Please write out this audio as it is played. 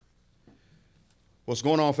What's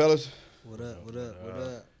going on, fellas? What up? What up? What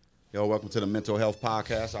up? Yo, welcome to the Mental Health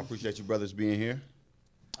Podcast. I appreciate you brothers being here.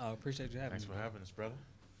 I appreciate you having Thanks me. for having us, brother.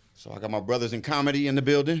 So I got my brothers in comedy in the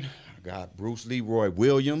building. I got Bruce Leroy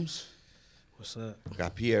Williams. What's up? I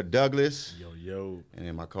got Pierre Douglas. Yo. And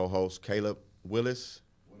then my co-host, Caleb Willis.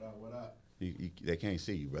 What up, what up? They can't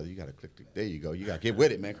see you, brother. You got to click. There you go. You got to get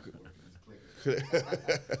with it, man. I'm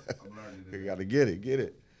learning You it. got to get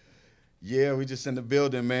it. Yeah, we just in the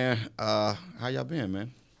building, man. How y'all been,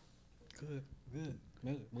 man? Good.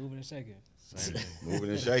 Moving and shaking.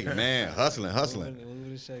 Moving and shaking, man. Hustling.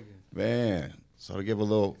 Moving and shaking. Man, so to give a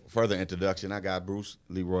little further introduction, I got Bruce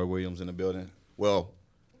Leroy Williams in the building. Well,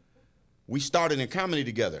 we started in comedy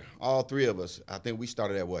together, all three of us. I think we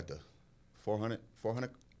started at what, the 400?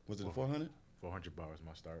 Was it the 400? 400 bars,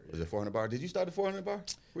 my start. Was it 400 bar? Did you start the 400 bar?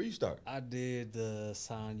 Where you start? I did the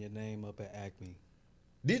sign your name up at Acme.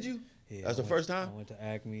 Did you? Yeah, That's the first time? I went to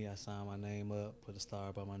Acme. I signed my name up, put a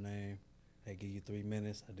star by my name. They give you 3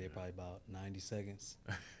 minutes. I did probably about 90 seconds.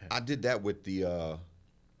 I did that with the,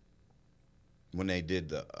 when they did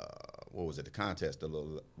the, what was it, the contest, the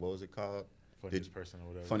little, what was it called? Funniest person or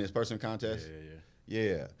whatever. Funniest person contest? Yeah.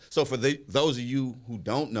 Yeah. So for those of you who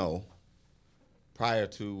don't know, prior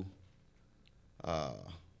to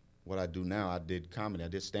what I do now, I did comedy. I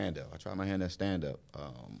did stand-up. I tried my hand at stand-up.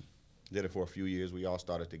 Did it for a few years. We all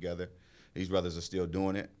started together. These brothers are still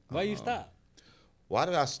doing it. Why you stop? Why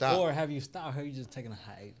did I stop? Or have you stopped? Or have you just taken a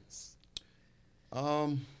hiatus?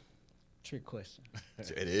 Trick question.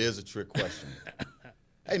 It is a trick question.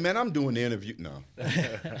 Hey, man, I'm doing the interview. No.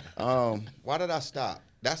 Why did I stop?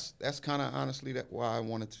 That's kind of honestly why I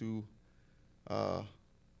wanted to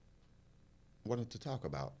talk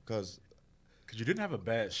about, because you didn't have a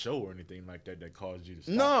bad show or anything like that caused you to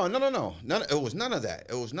stop. No. It was none of that.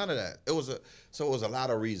 It was a lot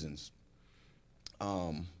of reasons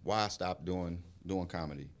why I stopped doing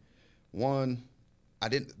comedy. One, I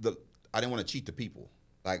didn't want to cheat the people.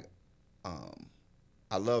 Like,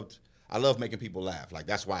 I loved making people laugh. Like,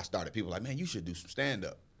 that's why I started. People like, man, you should do some stand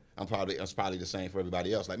up. It's probably the same for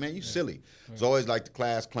everybody else. Like, man, you silly. Right. It's always like the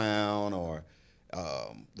class clown or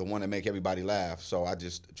the one that make everybody laugh. So I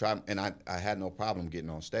just tried, and I had no problem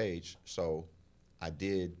getting on stage. So I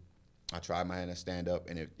tried my hand at stand up,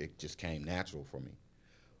 and it just came natural for me.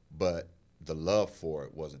 But the love for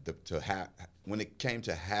it wasn't when it came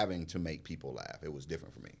to having to make people laugh, it was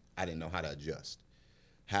different for me. I didn't know how to adjust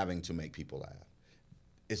having to make people laugh.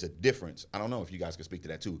 It's a difference. I don't know if you guys can speak to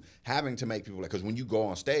that too. Having to make people laugh, because when you go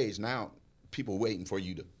on stage now, people waiting for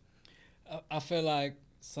you to. I feel like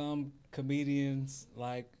some comedians,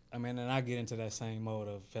 and I get into that same mode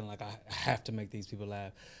of feeling like I have to make these people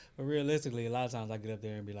laugh. But realistically, a lot of times I get up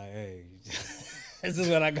there and be like, hey, this is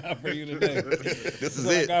what I got for you today. This is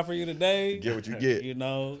what it. I got for you today. Get what you get. You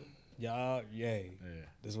know, y'all, yay. Yeah.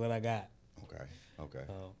 This is what I got. Okay.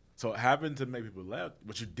 So having to make people laugh,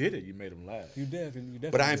 but you did it. You made them laugh. You definitely.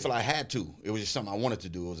 But I didn't feel I had to. It was just something I wanted to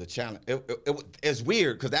do. It was a challenge. It's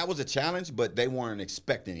weird because that was a challenge, but they weren't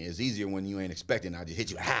expecting it. It's easier when you ain't expecting. I just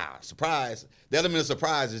hit you. Surprise. The element of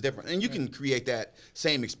surprise is different. And you can create that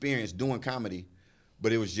same experience doing comedy,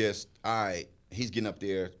 but it was just, all right, he's getting up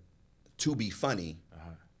there to be funny,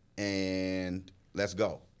 and let's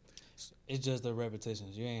go. It's just the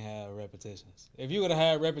repetitions. You ain't had repetitions. If you would have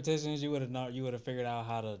had repetitions, you would have figured out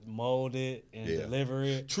how to mold it and deliver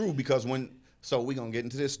it. True, because so we're going to get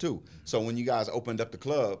into this too. So when you guys opened up the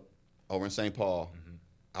club over in St. Paul,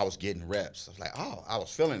 I was getting reps. I was like, I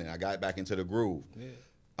was feeling it. I got back into the groove.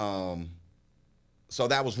 Yeah. So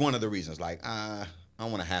that was one of the reasons. Like, I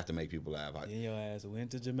don't want to have to make people laugh. Then your ass went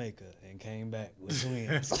to Jamaica and came back with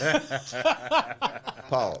twins.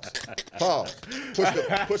 Pause. Push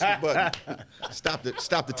the button. Stop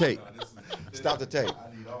the tape. Stop the tape.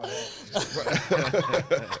 I need all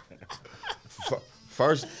that.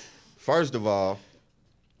 First of all,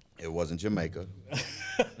 it wasn't Jamaica.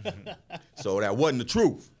 So that wasn't the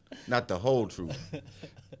truth. Not the whole truth.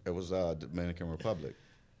 It was Dominican Republic.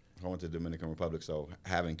 I went to the Dominican Republic, so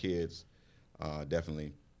having kids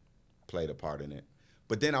definitely played a part in it.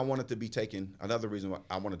 But then I wanted to be taken, another reason why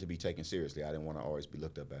I wanted to be taken seriously. I didn't want to always be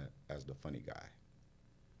looked up at as the funny guy.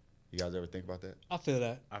 You guys ever think about that? I feel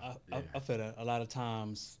that. I feel that. A lot of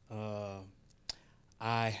times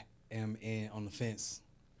I am on the fence.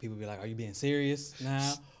 People be like, are you being serious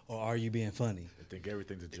now or are you being funny? I think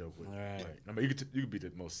everything's a joke with it. Right. Like, I mean, you could be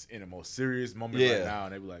in the most serious moment Yeah. right now,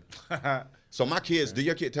 and they be like, So my kids,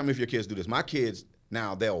 tell me if your kids do this. My kids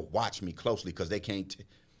now, they'll watch me closely because they can't.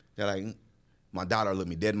 They're like, my daughter look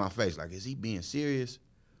me dead in my face, like, is he being serious?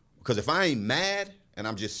 Because if I ain't mad and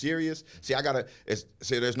I'm just serious,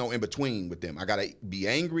 there's no in between with them. I gotta be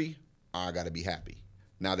angry or I got to be happy.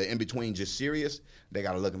 Now they're in between just serious. They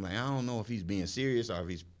got to look at me like, I don't know if he's being serious or if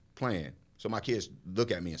he's playing. So my kids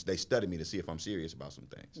look at me and they study me to see if I'm serious about some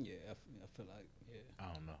things. Yeah, I feel like, yeah.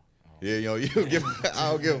 I don't know. Yeah, you give. I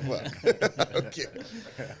don't give a fuck. Okay.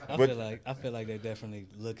 I feel like they definitely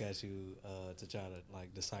look at you to try to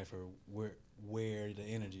like decipher where the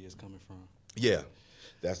energy is coming from. Yeah,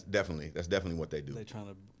 that's definitely what they do. They're trying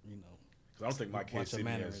to, I don't think my kids watch see your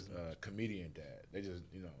me as mannerisms. comedian dad. They just,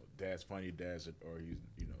 dad's funny, or he's,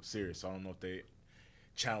 serious. So I don't know if they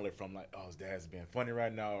channel it from like, oh, his dad's being funny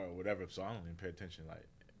right now or whatever. So I don't even pay attention. Like,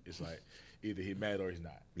 it's like either he mad or he's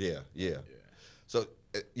not. Yeah. So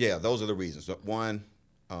yeah, those are the reasons. So, one,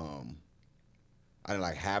 I didn't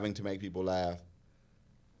like having to make people laugh.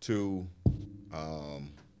 Two, I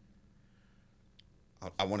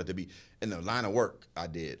wanted to be in the line of work. I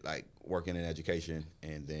did like working in education,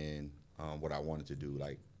 and then what I wanted to do,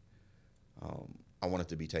 like I wanted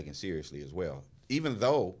to be taken seriously as well. Even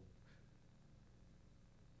though,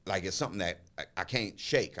 like, it's something that I can't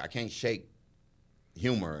shake. I can't shake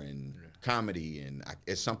humor and comedy, and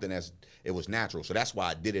it's something it was natural. So that's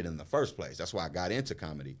why I did it in the first place. That's why I got into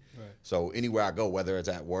comedy. Right. So anywhere I go, whether it's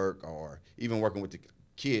at work or even working with the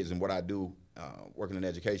kids and what I do, working in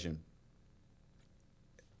education,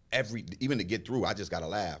 even to get through, I just gotta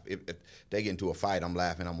laugh. If they get into a fight, I'm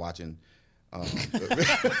laughing. I'm watching. I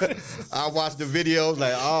watch the videos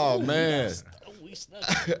like, oh man.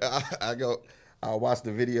 I'll watch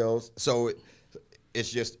the videos. So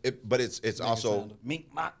it's just, but it's also.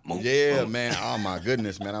 Yeah, man. Oh my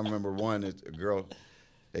goodness, man. I remember a girl.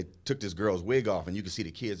 They took this girl's wig off, and you could see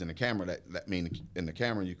the kids in the camera. In the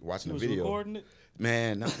camera, you could watching the video. Recording it?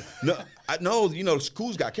 Man, no, I know.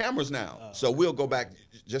 Schools got cameras now, so we'll go back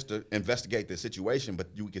just to investigate the situation. But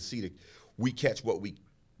you can see we catch what we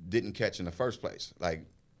didn't catch in the first place, like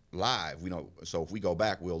live. So if we go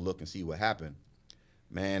back, we'll look and see what happened.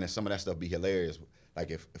 Man, and some of that stuff be hilarious.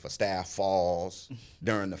 Like if a staff falls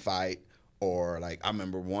during the fight, or like I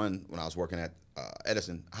remember one when I was working at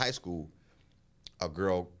Edison High School, a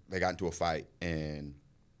girl, they got into a fight, and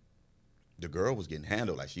the girl was getting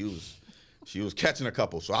handled like she was catching a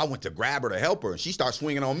couple. So I went to grab her to help her, and she started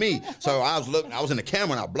swinging on me. So I was in the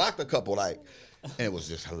camera, and I blocked a couple, like, and it was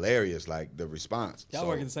just hilarious, like the response. Y'all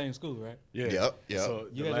work in the same school, right? Yeah. Yep. So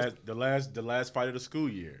the last fight of the school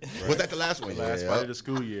year. Right? Was that the last one? The last fight of the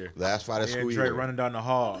school year. Last fight of the school Dre year. running down the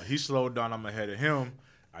hall. He slowed down. I'm ahead of him.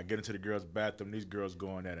 I get into the girls' bathroom. These girls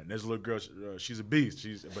going at it. And there's a little girl. She's a beast.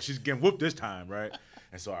 But she's getting whooped this time, right?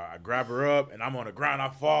 And so I grab her up, and I'm on the ground. I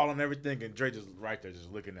fall and everything, and Dre just right there,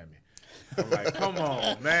 just looking at me. I'm like, come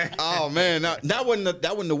on, man. Oh man, that wasn't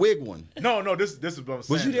the wig one. No, this is what I'm saying.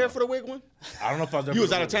 Was you there for the wig one? I don't know if I was there. You for was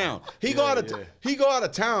the out of wig town. one. He go out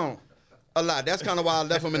of town a lot. That's kind of why I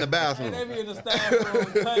left him in the bathroom. They be in the staff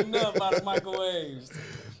room cutting up by the microwaves.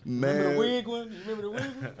 Man. Remember the wig one? You remember the wig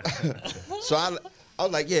one? So I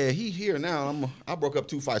was like, yeah, he here now. I broke up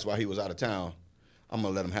 2 fights while he was out of town. I'm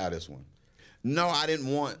gonna let him have this one. No, I didn't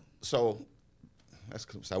want. So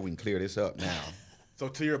we can clear this up now. So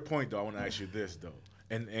to your point, though, I want to ask you this, though.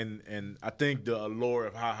 And I think the allure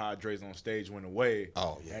of how Dre's on stage went away.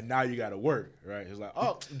 Oh, yeah. And now you got to work, right? It's like,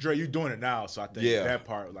 oh, Dre, you doing it now. So I think that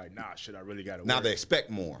part, like, nah, shit, I really got to work. Now they expect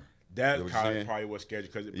more. That You know what probably, I'm saying? what scared you,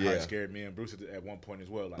 because it probably scared me and Bruce at one point as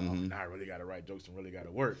well. Like, oh, now I really got to write jokes and really got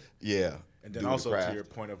to work. Yeah. And then Do the also to craft. your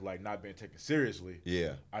point of, like, not being taken seriously.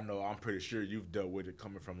 Yeah. I'm pretty sure you've dealt with it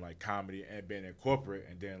coming from, like, comedy and being in corporate.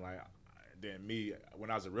 And then, like, me, when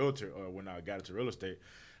I was a realtor or when I got into real estate,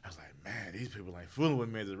 I was like, man, these people ain't fooling with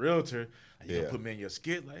me as a realtor. Like, you gonna put me in your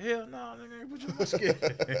skit? Like, hell no, nigga, put you in my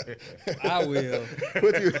skit. I will.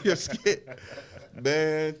 Put you in your skit.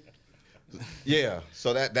 Man. Yeah.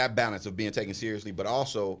 So that balance of being taken seriously, but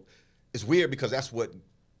also it's weird because that's what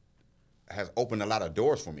has opened a lot of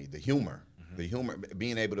doors for me. The humor. The humor,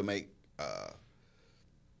 being able to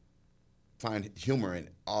find humor in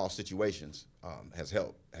all situations has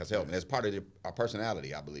helped. And it's part of our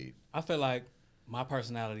personality, I believe. I feel like my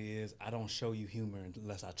personality is I don't show you humor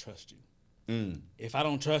unless I trust you. If I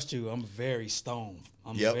don't trust you, I'm very stoned.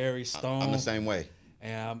 I'm very stoned. I'm the same way.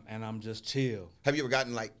 And I'm just chill. Have you ever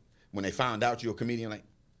gotten like when they found out you're a comedian, like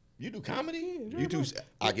you do comedy? You do?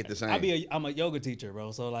 I get the same. I'm a yoga teacher,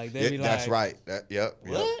 bro. So like they be like, that's right. Yep.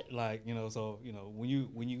 What? Like so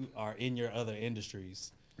when you are in your other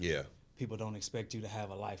industries, people don't expect you to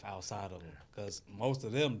have a life outside of them because most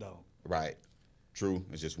of them don't. Right. True.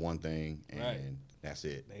 It's just one thing, and that's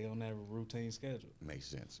it. They don't have a routine schedule. Makes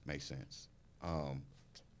sense.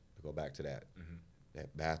 To go back to that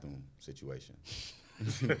bathroom situation.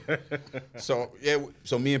 So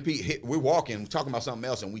me and Pete, we're talking about something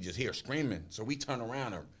else, and we just hear screaming. So we turn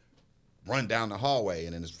around, and run down the hallway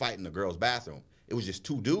and then it's fighting in the girls' bathroom. It was just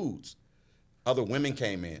 2 dudes. Other women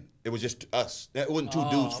came in. It was just us. It wasn't 2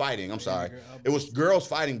 dudes fighting. I'm sorry. It was girls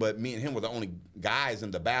fighting, but me and him were the only guys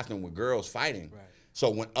in the bathroom with girls fighting. Right. So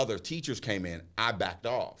when other teachers came in, I backed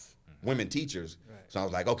off. Women teachers. Right. So I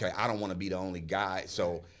was like, okay, I don't want to be the only guy.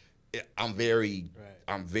 So I'm very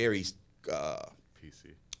PC.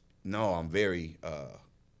 No, I'm very.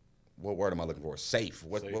 What word am I looking for? Safe.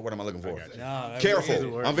 What word am I looking for? Nah,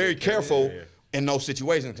 Careful. I'm very careful Yeah. in those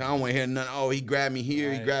situations. 'Cause I don't want to hear nothing. Oh, he grabbed me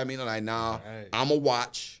here. He Right. grabbed me. I'm like, nah. Right. I'm going to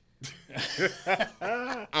watch.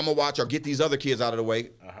 I'm going to watch or get these other kids out of the way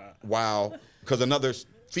while, because another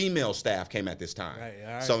female staff came at this time. Right,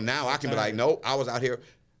 all right. So now I can be like, nope, I was out here.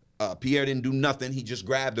 Pierre didn't do nothing. He just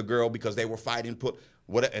grabbed the girl because they were fighting.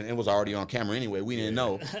 And it was already on camera anyway. We didn't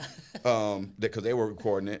know because they were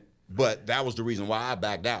recording it. But that was the reason why I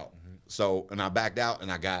backed out. So, and I backed out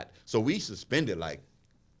and so we suspended like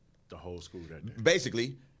The whole school that day.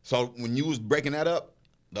 basically. So when you was breaking that up,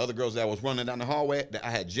 the other girls that was running down the hallway that I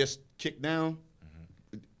had just kicked down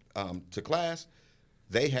to class,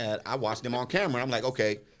 I watched them on camera. I'm like,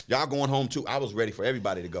 okay, y'all going home too. I was ready for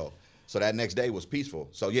everybody to go. So that next day was peaceful.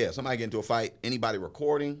 So yeah, somebody get into a fight, anybody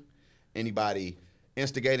recording, anybody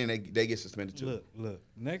instigating, they get suspended too. Look.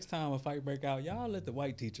 Next time a fight break out, y'all let the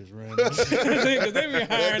white teachers run. Because they be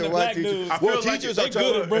hiring the black dudes. I feel Well, like teachers They are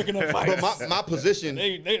good at breaking up fights. But my position,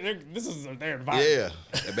 This is their environment.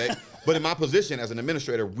 yeah. But in my position as an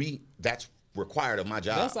administrator, that's required of my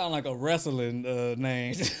job. That sound like a wrestling name.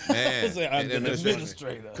 Man, Say, I'm an the administrator.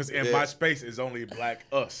 administrator. Because in my space, it's only black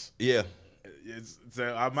us. Yeah.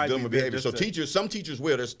 So I might Good be with there behavior. just So to- some teachers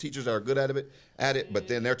will. There's teachers that are good at it, but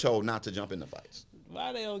then they're told not to jump into fights.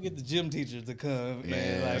 Why they don't get the gym teachers to come? Man.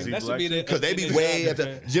 And like, Is he that should black be too? the Because they be way at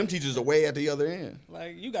the gym teachers are way at the other end.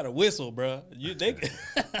 Like, you got to whistle, bro. I Yes.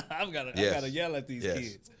 gotta yell at these Yes.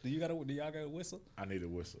 kids. Do y'all got a whistle? I need a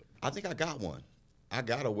whistle. I think I got one. I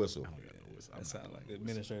got a whistle. I don't got no whistle. That sound like the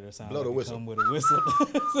administrator sound Blow like the he whistle. come with a whistle.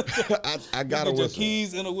 I got a Get your whistle.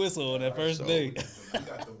 keys and a whistle on that first so- day. We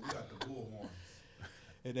got the bullhorn.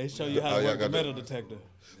 And they show you how Oh, to y'all work the got the- metal detector.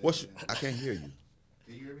 I can't hear you.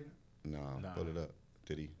 Can you hear me now? No, Nah. put it up.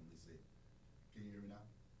 Did he? Let me see. Can you hear me now?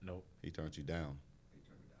 Nope. He turned you down. He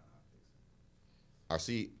turned me down. I'll fix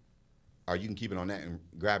it. You can keep it on that and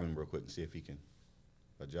grab him real quick and see if he can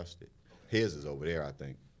adjust it. His is over there, I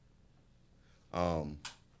think.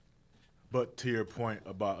 But to your point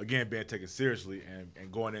about, again, being taken seriously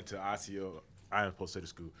and going into ICO, I am supposed to say the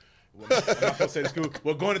school. I'm not supposed to say the school.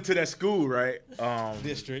 Well, going into that school, right?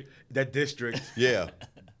 District. That district. Yeah.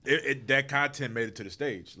 That content made it to the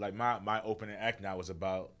stage. Like my opening act now was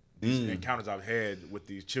about these encounters I've had with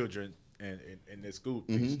these children in this school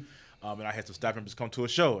piece. And I had some staff members come to a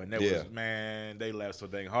show, and they laughed so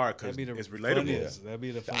dang hard because That'd be the it's relatable. funniest. That'd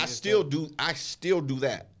be the funniest. I still do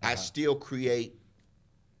that. I still create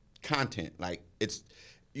content. Like it's,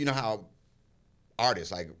 you know how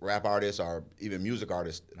artists, like rap artists or even music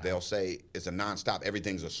artists, they'll say it's a nonstop.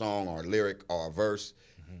 Everything's a song or a lyric or a verse.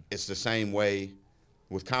 It's the same way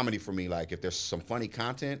with comedy for me. Like if there's some funny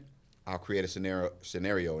content, I'll create a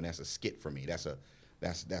scenario, and that's a skit for me.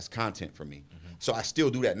 That's content for me. So I still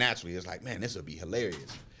do that naturally. It's like, man, this would be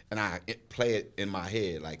hilarious. And I play it in my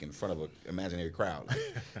head, like in front of an imaginary crowd. Like,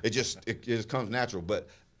 it just comes natural. But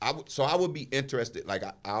I would be interested. Like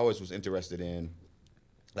I always was interested in,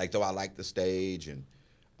 like though I like the stage and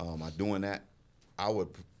I'm doing that. I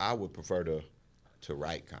would prefer to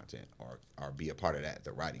write content or be a part of that,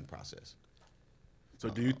 the writing process. So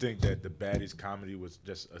do you think that the Baddies comedy was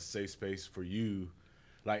just a safe space for you?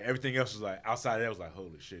 Like everything else was like outside of that was like,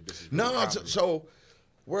 holy shit, this is really No, comedy. so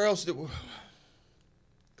where else did?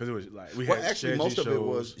 Because it was like we Well, had actually, Shed most G of it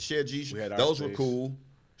shows. was Shed G. We had our Those were space. cool.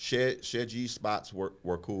 Shed G spots were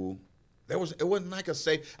cool. It wasn't like a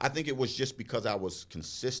safe. I think it was just because I was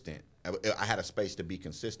consistent. I had a space to be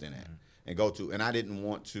consistent at and go to, and I didn't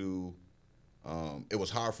want to. It was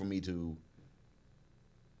hard for me to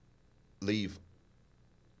leave,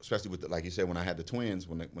 especially with like you said when I had the twins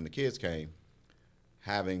when the kids came,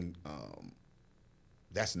 having.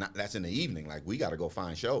 That's in the evening. Like we got to go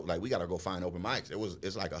find shows. Like we got to go find open mics.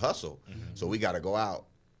 It's like a hustle. So we got to go out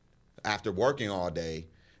after working all day.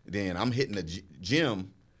 Then I'm hitting the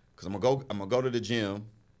gym because I'm gonna go to the gym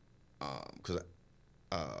because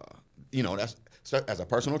that's as a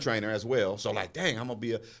personal trainer as well. So like, dang, I'm gonna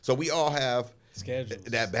be so we all have Schedules.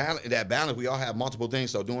 that balance. We all have multiple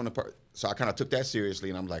things. So so I kind of took that seriously,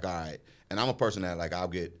 and I'm like, all right. And I'm a person that like I'll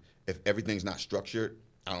get if everything's not structured.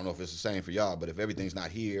 I don't know if it's the same for y'all, but if everything's not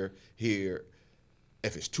here,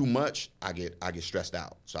 if it's too much, I get stressed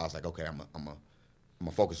out. So I was like, okay, I'm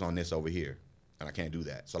gonna focus on this over here. and I can't do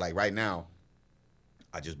that. So like right now,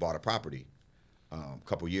 I just bought a property a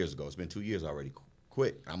couple years ago. It's been 2 years already.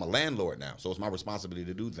 Quit. I'm a landlord now, so it's my responsibility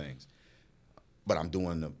to do things. But I'm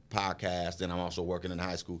doing the podcast, and I'm also working in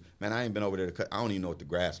high school. Man, I ain't been over there to cut. I don't even know what the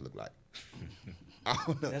grass look like. I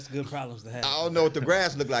don't know. That's good problems to have. I don't know what the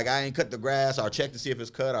grass look like. I ain't cut the grass or check to see if it's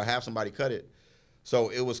cut or have somebody cut it. So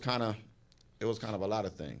it was kind of a lot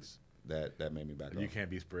of things that made me back You up. can't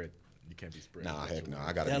be spread. You can't be spread. Nah, heck no.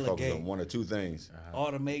 I got to be focused Delegate. on one or two things.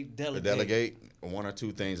 Automate, delegate. Delegate, one or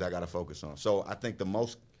two things I got to focus on. So I think the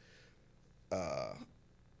most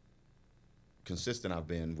consistent I've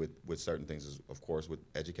been with certain things is, of course, with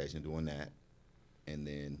education, doing that. And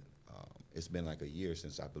then it's been like a year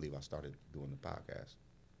since I believe I started doing the podcast.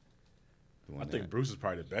 I think Bruce is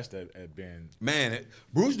probably the best at being. Man,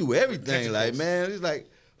 Bruce do everything. Like, man, he's like,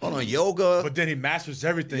 hold on, yoga. But then he masters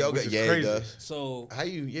everything. Yoga, which is yeah, crazy. he does. So How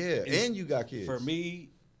you, and you got kids. for me,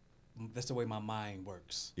 that's the way my mind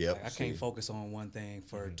works. Yep, Like, I see. can't focus on one thing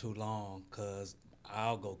for too long because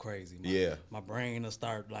I'll go crazy. Yeah. My brain will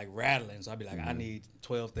start like rattling. So I'll be like, Mm-hmm. I need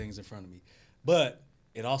 12 things in front of me. But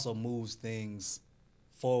it also moves things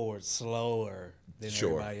forward slower than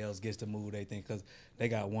Sure. everybody else gets to move they think because they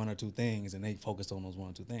got one or two things and they focus on those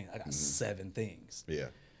one or two things. I got 7 things. Yeah.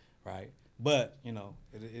 Right. But, you know,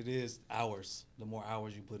 it is hours. The more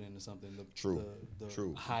hours you put into something, the, True. the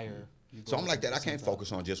True. higher you go. So I'm like that. I can't sometimes.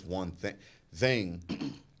 focus on just one thing.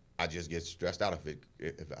 I just get stressed out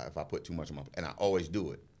if I put too much on my, and I always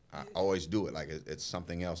do it. I always do it. Like it's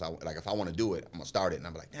something else. Like if I want to do it, I'm gonna start it, and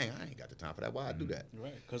I'm like, dang, I ain't got the time for that. Why I do that?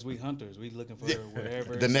 Right, because we hunters, we looking for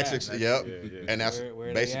wherever The it's next, at. yep. Yeah. And that's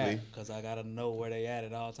where basically because I gotta know where they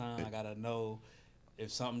at all time. I gotta know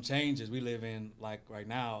if something changes. We live in like right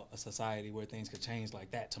now a society where things could change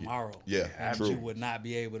like that tomorrow. Yeah, and true. you would not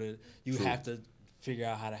be able to. You True. have to figure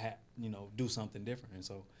out how to do something different. And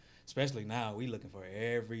so, especially now, we looking for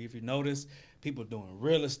If you notice, people doing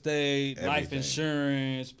real estate, life Everything.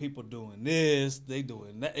 insurance. People doing this. They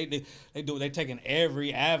doing that. They taking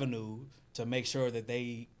every avenue to make sure that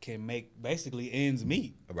they can make basically ends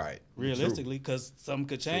meet. right. Realistically, because something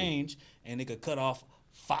could change and it could cut off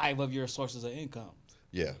 5 of your sources of income.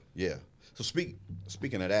 Yeah, yeah. So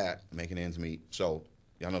speaking of that, making ends meet. So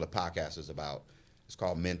y'all know the podcast is about. It's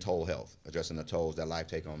called Mental Health, addressing the tolls that life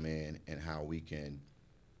take on men and how we can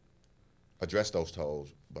address those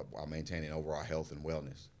tolls, but while maintaining overall health and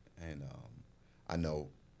wellness. And I know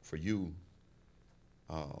for you,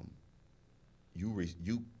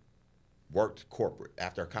 you worked corporate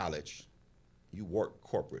after college. You worked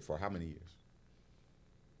corporate for how many years?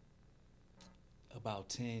 About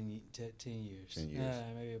 10 years. 10 years.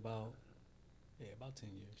 Maybe about 10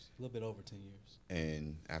 years. A little bit over 10 years.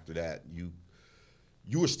 And after that,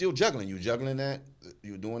 you were still juggling. You were juggling that.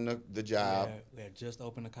 You were doing the job. We had just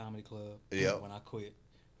opened a comedy club. Yep. When I quit,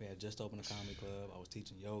 we had just opened a comedy club. I was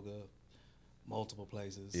teaching yoga, multiple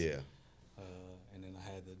places. Yeah. And then I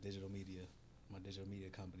had the digital media. My digital media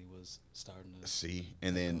company was starting to See,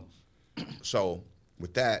 and then so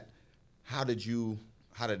with that, how did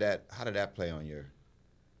that play on your,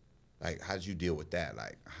 like, how did you deal with that?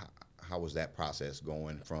 Like, how was that process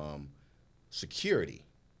going from security?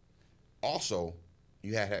 Also,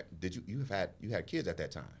 you had kids at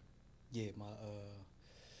that time? Yeah,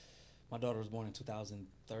 my daughter was born in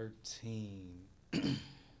 2013. Yeah,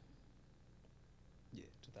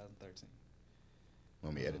 2013.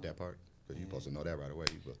 Want me to edit that part? Because you're supposed to know that right away.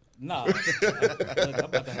 No, I'm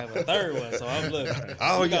about to have a third one, so I'm looking.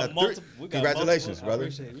 Oh, we you got three. we got Congratulations, multiple, brother. I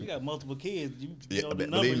appreciate it. We got multiple kids. Yeah, know the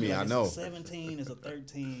believe numbers, me, like I it's know. a 17, it's a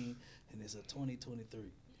 13, and it's a 2023.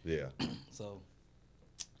 Yeah. So,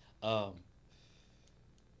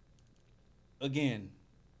 again,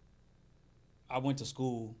 I went to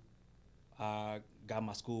school. I got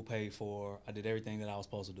my school paid for. I did everything that I was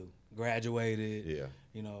supposed to do. Graduated. Yeah.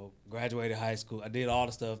 Graduated high school. I did all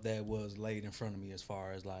the stuff that was laid in front of me as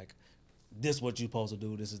far as like, this is what you're supposed to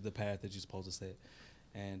do. This is the path that you're supposed to set.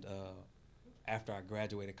 And after I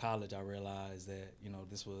graduated college, I realized that,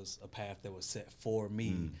 this was a path that was set for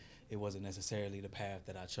me. It wasn't necessarily the path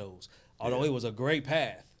that I chose. Although it was a great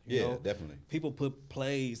path. You know, definitely. People put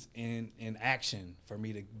plays in action for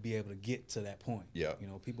me to be able to get to that point. Yeah.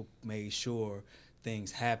 People made sure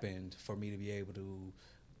things happened for me to be able to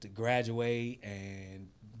graduate and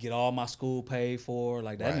get all my school paid for.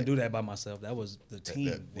 Like, I Right. didn't do that by myself. That was the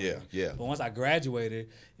team. yeah, working. yeah. But once I graduated,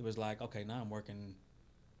 it was like, okay, now I'm working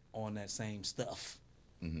on that same stuff.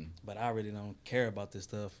 Mm-hmm. But I really don't care about this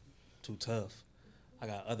stuff too tough. I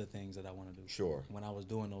got other things that I want to do. Sure. When I was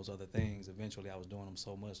doing those other things, eventually I was doing them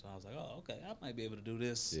so much, and I was like, oh, okay, I might be able to do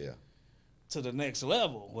this Yeah. to the next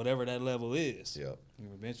level, whatever that level is. Yeah.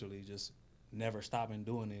 And eventually just never stopping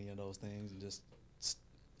doing any of those things and just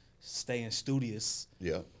staying studious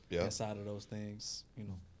Yeah, yeah. inside of those things, you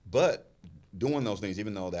know. But doing those things,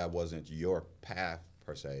 even though that wasn't your path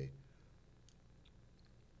per se,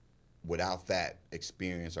 without that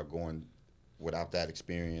experience and going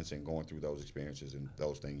through those experiences and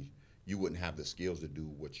those things, you wouldn't have the skills to do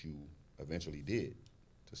what you eventually did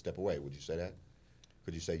to step away. Would you say that?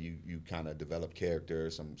 Could you say you kind of developed character,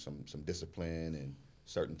 some discipline and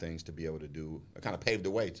certain things to be able to do, kind of paved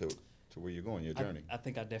the way to where you're going, your journey? I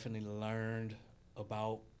think I definitely learned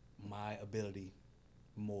about my ability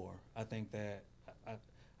more. I think that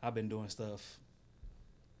I've been doing stuff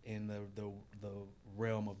in the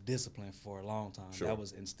realm of discipline for a long time. Sure. That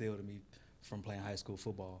was instilled in me from playing high school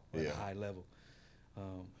football at a high level.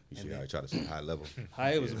 You see how I try to say high level.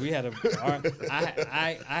 I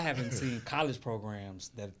haven't seen college programs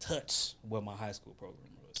that touch what my high school program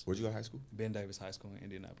was. Where'd you go to high school? Ben Davis High School in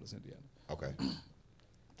Indianapolis, Indiana. Okay.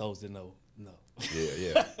 Those that know, know.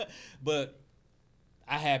 Yeah. But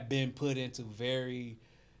I had been put into very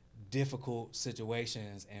difficult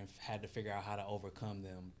situations and had to figure out how to overcome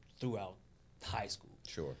them throughout high school.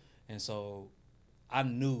 Sure. And so I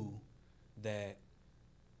knew that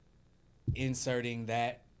inserting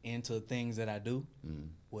that into things that I do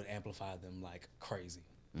would amplify them like crazy.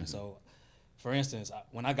 And so, for instance,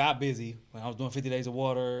 when I got busy, when I was doing 50 Days of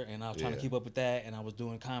Water and I was trying to keep up with that and I was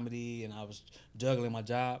doing comedy and I was juggling my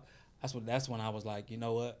job, that's when I was like, you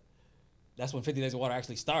know what? That's when 50 Days of Water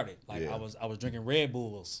actually started. Like I was drinking Red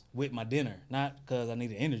Bulls with my dinner, not because I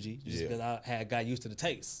needed energy, just because I got used to the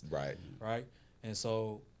taste. Right. Right. And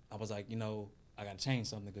so I was like, you know, I got to change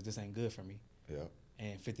something because this ain't good for me. Yeah.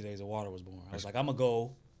 And 50 Days of Water was born. I was like, I'm going to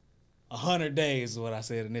go 100 days is what I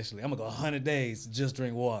said initially. I'm going to go 100 days, just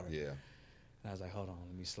drink water. Yeah. And I was like, hold on,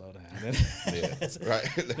 let me slow down. Right.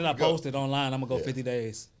 Then I posted online, I'm going to go 50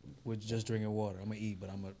 days with just drinking water. I'm going to eat, but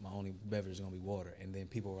my only beverage is going to be water. And then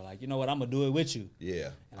people were like, you know what, I'm going to do it with you. Yeah.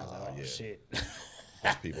 And I was like, oh, shit.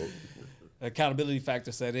 People. Accountability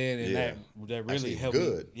factor set in, and that really Actually, helped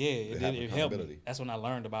good me. Yeah, to have it helped me. accountability. That's when I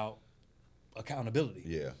learned about accountability.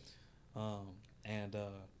 Yeah. And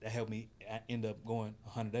that helped me end up going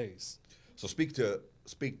 100 days. So speak to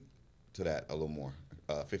that a little more.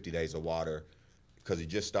 50 Days of Water, because it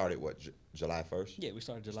just started, July 1st? Yeah, we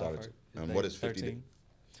started July 1st. And what is 50 Days?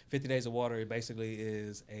 50 Days of Water, it basically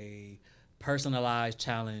is a personalized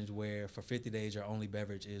challenge where for 50 days your only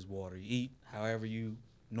beverage is water. You eat however you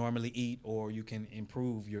normally eat, or you can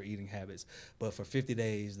improve your eating habits. But for 50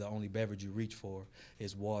 days, the only beverage you reach for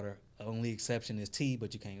is water. The only exception is tea,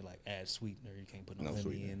 but you can't like add sweetener. You can't put no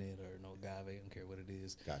honey in it or no agave. I don't care what it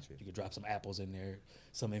is. Gotcha. You could drop some apples in there,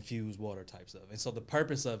 some infused water type stuff. And so the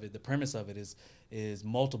premise of it is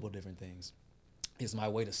multiple different things. It's my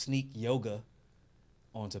way to sneak yoga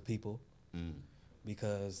onto people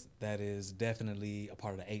because that is definitely a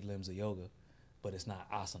part of the 8 limbs of yoga, but it's not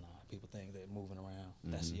asana. People think that moving around,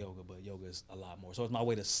 that's yoga, but yoga is a lot more. So it's my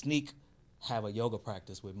way to have a yoga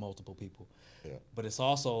practice with multiple people. Yeah. But it's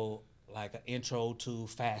also like an intro to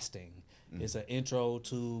fasting. It's an intro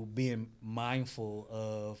to being mindful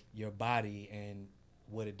of your body and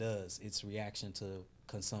what it does, its reaction to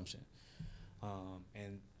consumption.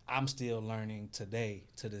 And I'm still learning to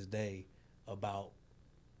this day, about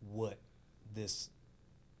what this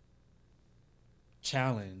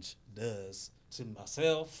challenge does to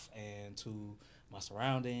myself and to my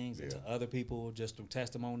surroundings and to other people, just through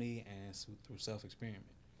testimony and through self-experiment.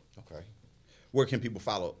 Okay. Where can people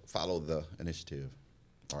follow the initiative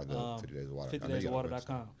or the 50 Days of Water?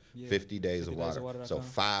 50daysofwater.com. Yeah. 50 Days of Water. So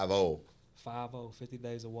 50.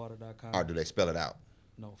 50daysofwater.com. Or do they spell it out?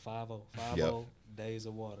 No, 50.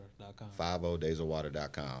 daysofwater.com.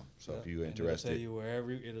 50daysofwater.com. So if you're interested,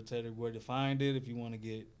 it'll tell you where to find it. If you want to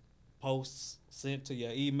get posts sent to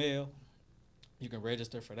your email, you can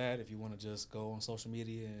register for that. If you want to just go on social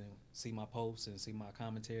media and see my posts and see my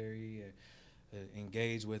commentary and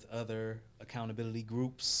engage with other accountability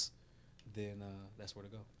groups, then that's where to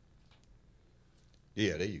go.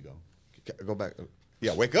 Yeah, there you go. Go back.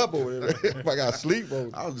 Yeah, wake up over there. If I got sleep over.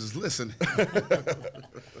 I was just listening.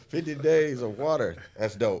 50 Days of Water.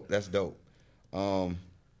 That's dope. I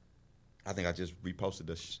think I just reposted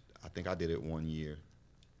this. I think I did it 1 year.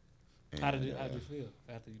 And, how did you feel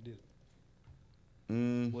after you did it?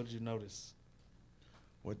 What did you notice?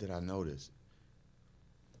 What did I notice?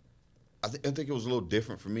 I think it was a little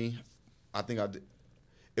different for me. I think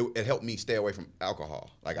it helped me stay away from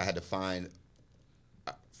alcohol. Like I had to find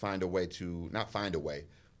a way to, not find a way,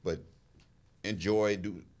 but enjoy,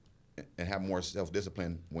 and have more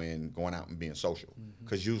self-discipline when going out and being social.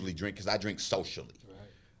 Because I drink socially.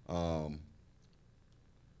 Right.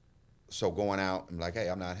 so going out and like, hey,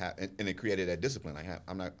 I'm not and it created that discipline. Like,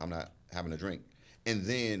 I'm not having a drink, and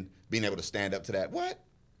then being able to stand up to that. What?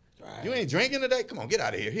 Right. You ain't drinking today? Come on, get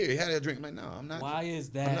out of here. Here, you had a drink. I'm like, no, I'm not. Why is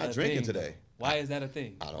that? I'm not drinking thing, today. Why is that a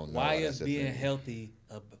thing? I don't know. Why That's is the being thing. healthy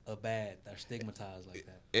a bad or stigmatized like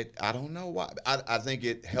that? I don't know why. I think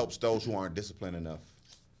it helps those who aren't disciplined enough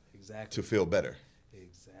Exactly. to feel better.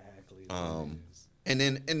 Exactly. And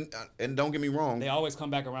then and don't get me wrong. They always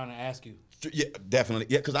come back around and ask you. Yeah, definitely.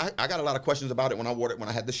 Yeah, because I got a lot of questions about it when I wore it, when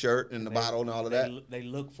I had the shirt and the bottle and all of that. They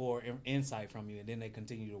look for insight from you, and then they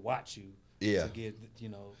continue to watch you. Yeah. To get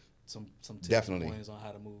some tips Definitely. and pointers on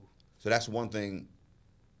how to move. So that's one thing.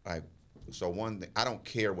 One thing, I don't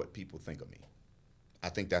care what people think of me. I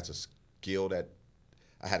think that's a skill that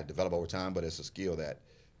I had to develop over time, but it's a skill that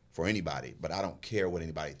for anybody. But I don't care what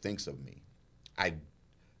anybody thinks of me.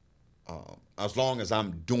 As long as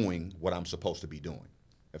I'm doing what I'm supposed to be doing,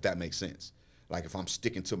 if that makes sense. Like if I'm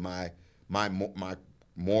sticking to my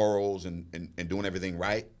morals and doing everything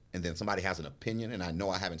right, and then somebody has an opinion, and I know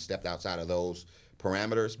I haven't stepped outside of those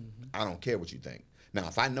parameters, I don't care what you think. Now,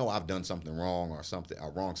 if I know I've done something wrong or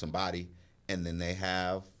wronged somebody, and then they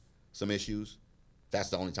have some issues, that's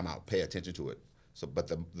the only time I'll pay attention to it. So, but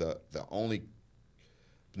the only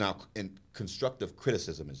now in constructive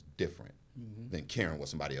criticism is different than caring what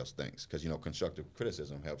somebody else thinks, because constructive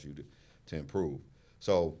criticism helps you to improve.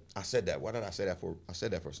 So I said that. Why did I say that for? I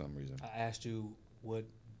said that for some reason. I asked you what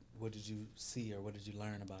did you see or what did you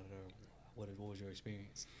learn about it, or what was your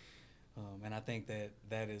experience? And I think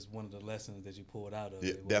that is one of the lessons that you pulled out of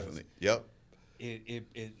it. Definitely. Yep.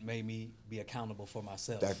 It made me be accountable for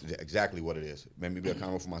myself. That's exactly what it is. It made me be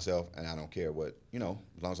accountable for myself, and I don't care what as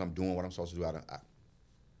long as I'm doing what I'm supposed to do. I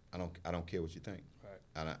don't care what you think.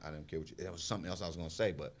 Right. I don't care what you. There was something else I was going to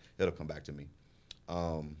say, but it'll come back to me.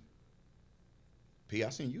 P, I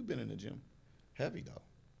seen you been in the gym, heavy though.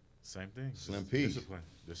 Same thing. Slim P.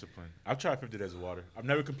 Discipline. I've tried 50 days of water. I've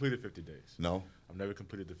never completed 50 days. No. I've never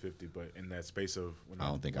completed the 50, but in that space of when I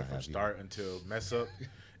don't think I from have start until mess up,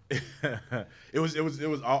 it was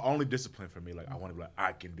only discipline for me. Like I want to be like,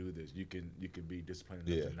 I can do this. You can be disciplined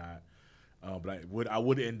enough to not. But I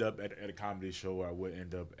would end up at a comedy show, or I would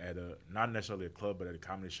end up at not necessarily a club, but at a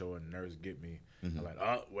comedy show, and nerds get me. I'm like,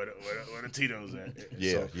 oh, where the Tito's at?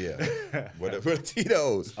 Yeah. Where the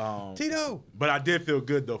Tito's? Tito. But I did feel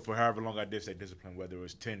good though for however long I did stay disciplined, whether it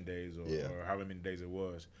was 10 days or however many days it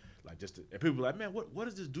was. Like and people were like, man, what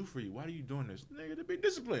does this do for you? Why are you doing this? Nigga, to be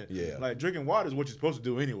disciplined. Yeah. Like drinking water is what you're supposed to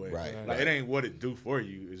do anyway. Right. Like it ain't what it do for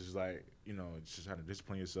you. It's just like, it's just how to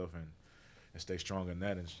discipline yourself and stay strong in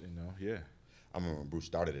that, and yeah. I remember when Bruce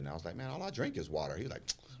started it, and I was like, man, all I drink is water. He was like,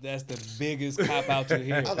 that's the biggest cop out to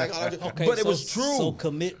hear. I was like, okay, but it was true. So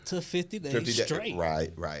commit to 50 days straight.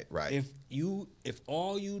 Right. If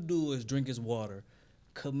all you do is drink is water,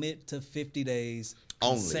 commit to 50 days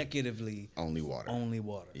consecutively. Only water.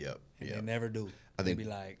 Yep. And they never do. They be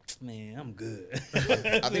like, man, I'm good.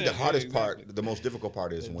 I think the hardest part, the most difficult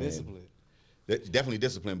part is when discipline. Definitely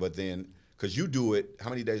discipline, but then because you do it, how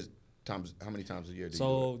many times a year do you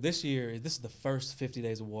do it? This year, this is the first 50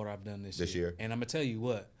 days of water I've done this year. And I'm gonna tell you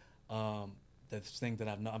what, the thing that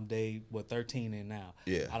I'm day 13 in now.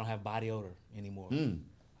 Yeah. I don't have body odor anymore.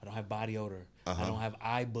 I don't have body odor. I don't have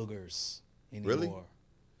eye boogers anymore. Really?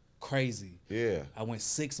 Crazy. Yeah. I went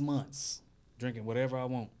 6 months drinking whatever I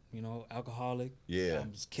want. Alcoholic. Yeah.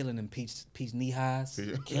 I'm just killing them peach knee highs,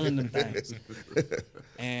 killing them things.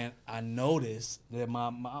 And I noticed that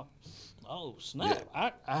my oh snap!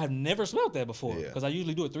 Yeah. I have never smelled that before because I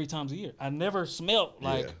usually do it 3 times a year. I never smelled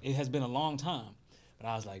like it has been a long time, but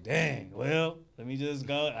I was like, dang, well, let me just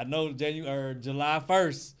go. I know July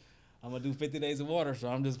 1st, I'm gonna do 50 days of water, so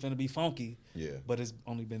I'm just gonna be funky. Yeah. But it's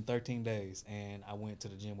only been 13 days, and I went to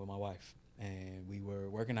the gym with my wife, and we were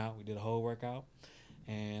working out. We did a whole workout,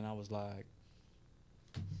 and I was like,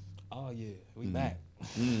 oh yeah, we back.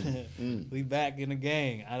 We back in the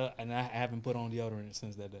gang. I haven't put on deodorant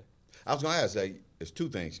since that day. I was gonna ask, it's 2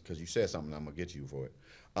 things because you said something. I'm gonna get you for it.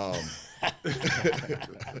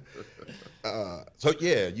 So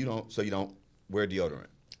you don't wear deodorant.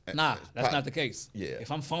 Nah, that's not the case. Yeah. If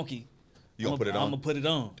I'm funky, you gonna put it on? I'm gonna put it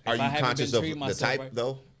on. Are if you I haven't conscious been of treating the myself type right,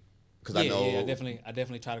 though? Because I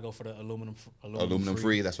definitely try to go for the aluminum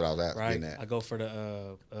free. That's what I was asking. Right. At. I go for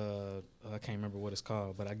the I can't remember what it's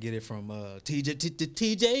called, but I get it from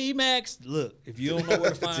TJ Maxx. Look, if you don't know where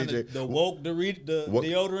to find the woke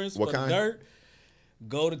deodorants for the dirt,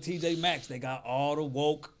 go to TJ Maxx. They got all the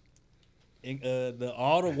woke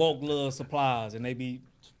little supplies, and they be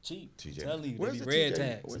cheap. TJ. Tell you, Where's they be the red TJ,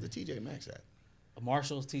 tags. Where's the TJ Maxx at?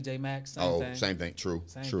 Marshall's, TJ Maxx, same thing. True.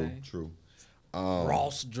 Same thing. True.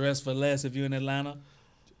 Ross, dress for less if you're in Atlanta.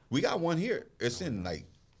 We got one here. It's in like,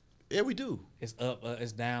 yeah, we do. It's up.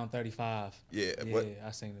 It's down 35. Yeah, Yeah, but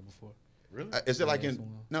I seen it before. Really? Is it like Yeah, in? it's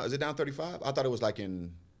one. No, is it down 35? I thought it was like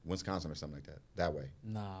in Wisconsin or something like that. That way.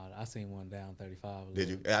 Nah, I seen one down 35. a Did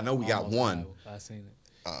you? little- I know we got almost one Iowa. I seen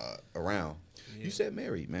it. around. Yeah. You said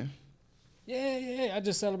married, man. Yeah. I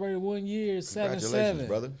just celebrated 1 year, 7-7. Congratulations,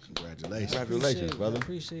 brother. Congratulations. Congratulations, brother.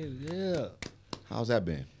 Appreciate it. Yeah. How's that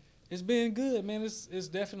been? It's been good, man. It's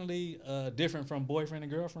definitely different from boyfriend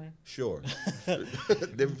and girlfriend. Sure.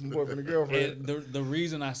 Different from boyfriend and girlfriend. And the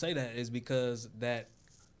reason I say that is because that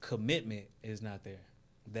commitment is not there.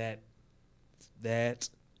 That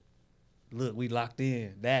look, we locked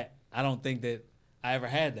in. That I don't think that I ever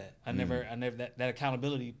had that. I never that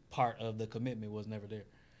accountability part of the commitment was never there.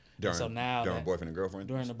 During, so now during that- boyfriend and girlfriend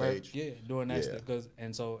during the stage? birth, during that Yeah. because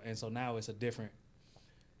and so now it's a different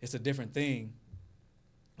thing,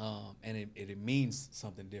 and it means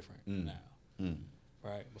something different now,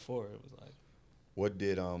 right? Before it was like, What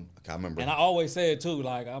did I can't remember. and I always said too,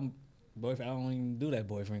 like I'm boyfriend. I don't even do that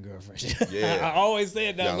boyfriend girlfriend shit. Yeah. I always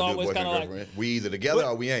said that Y'all was do always boyfriend, kind of like, girlfriend. We either together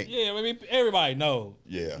or we ain't. yeah, I mean everybody know,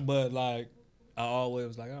 Yeah. but like I always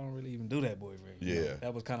was like I don't really even do that boyfriend. you know? Yeah.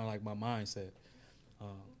 That was kind of like my mindset.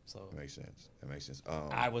 So That makes sense. That makes sense.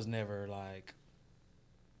 I was never like.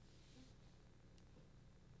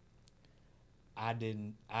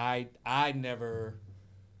 I never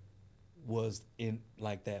was in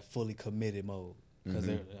like that fully committed mode because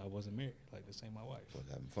I wasn't married. Like this ain't my wife. was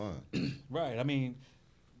having fun. Right. I mean,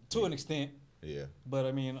 to an extent, Yeah. but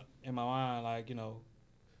I mean, in my mind, like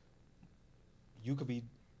you could be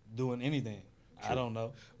doing anything. I don't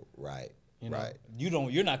know. Right. You know, Right.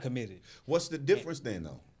 You're not committed. What's the difference then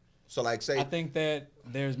though? So like say I think that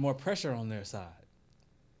there's more pressure on their side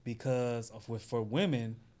because for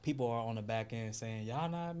women, people are on the back end saying y'all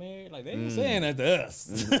not married. Like they ain't saying that to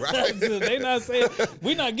us. Right. They not saying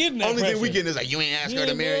we're not getting that. only pressure. thing we getting is like you ain't asked You her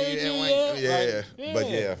to ain't marry you. married Didn't you want- yet? Yeah. Like, But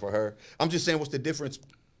yeah. yeah, for her. I'm just saying what's the difference,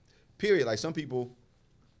 period. Like some people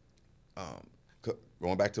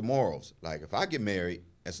going back to morals. Like if I get married,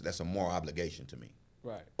 that's a moral obligation to me.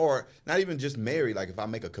 Right. Or not even just married, like if I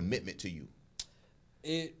make a commitment to you.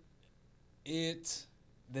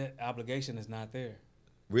 That obligation is not there.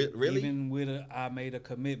 Really? Even with I made a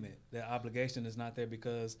commitment, the obligation is not there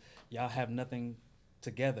because y'all have nothing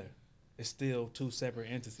together. It's still two separate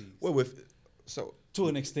entities. Well, To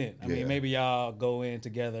an extent. I Yeah. mean, maybe y'all go in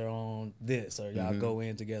together on this or y'all go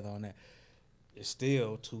in together on that. It's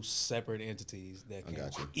still two separate entities that can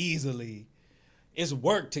got you. easily. It's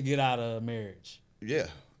work to get out of a marriage. yeah.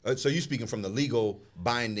 So you speaking from the legal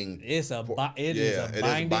binding? It is a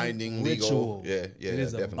binding ritual. legal. Yeah, It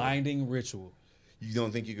is definitely. a binding ritual. You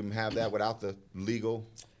don't think you can have that without the legal?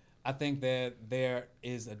 I think that there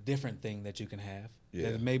is a different thing that you can have.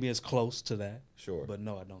 Yeah. That maybe it's close to that. Sure. But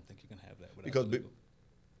no, I don't think you can have that without Because the legal.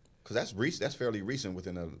 that's recent. That's fairly recent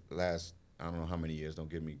within the last I don't know how many years. Don't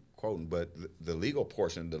get me quoting, but the legal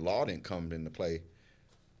portion, the law didn't come into play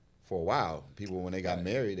for a while. People when they got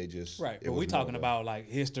married, they just Right, it but was we more talking of a- about like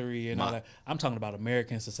history and all that. I'm talking about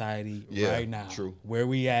American society Yeah, right now. true. Where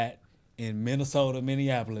we at in Minnesota,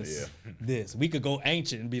 Minneapolis. Yeah. This we could go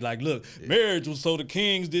ancient and be like, look, marriage was so the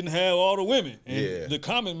kings didn't have all the women, and Yeah. the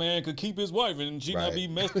common man could keep his wife and she not Right. be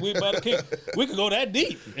messed with by the king. We could go that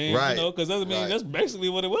deep, and, Right, because right. that's basically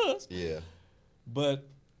what it was. Yeah, But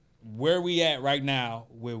where we at right now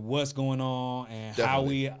with what's going on and how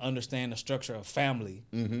Definitely. we understand the structure of family,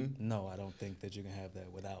 no, I don't think that you can have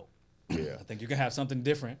that without. yeah, I think you can have something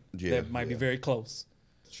different Yeah, that might be yeah. very close,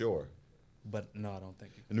 sure. but no, I don't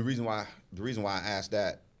think you can. And the reason why I asked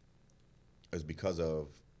that is because of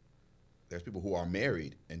there's people who are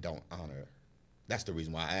married and don't honor. That's the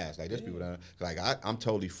reason why I asked. Like there's people that like I'm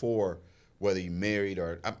totally for whether you're married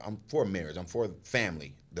or I'm for marriage. I'm for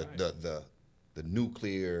family. The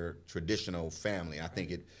nuclear traditional family. I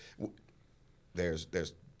think there's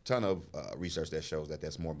ton of research that shows that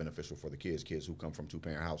that's more beneficial for the kids who come from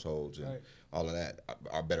 2-parent households and Right. all of that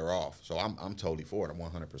are better off. So I'm totally for it. I'm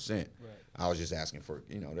 100%. Right. I was just asking for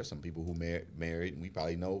there's some people who married and we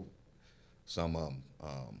probably know some or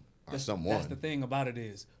someone. That's the thing about it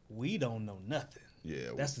is we don't know nothing.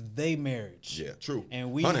 Yeah, That's they marriage. Yeah, true.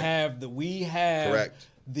 And we 100. have Correct.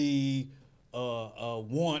 the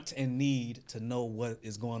want and need to know what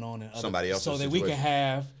is going on in other Somebody else's so that we can situation.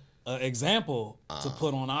 have an example to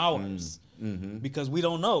put on ours because we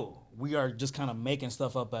don't know. We are just kind of making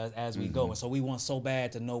stuff up as we go, and so we want so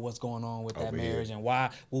bad to know what's going on with that Over here. marriage and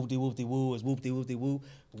why whoopty whoopty woo is whoopty whoopty woo.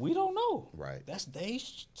 We don't know. Right. That's they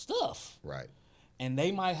stuff. Right. And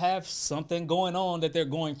they might have something going on that they're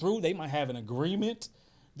going through. They might have an agreement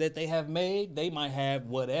that they have made, they might have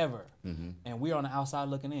whatever. And we're on the outside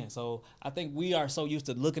looking in. So I think we are so used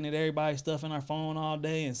to looking at everybody's stuff in our phone all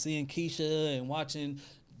day and seeing Keisha and watching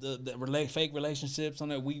the fake relationships on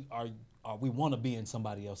that we want to be in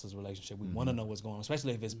somebody else's relationship. We want to know what's going on,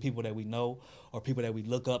 especially if it's people that we know or people that we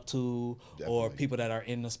look up to or people that are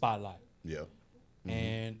in the spotlight. Yeah.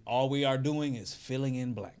 And all we are doing is filling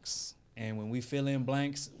in blanks. And when we fill in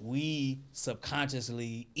blanks, we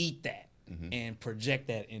subconsciously eat that and project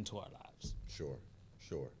that into our lives. Sure.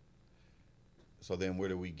 So then where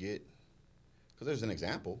do we get, because there's an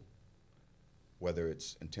example, whether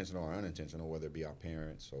it's intentional or unintentional, whether it be our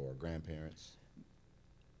parents or grandparents.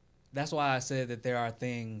 That's why I said that there are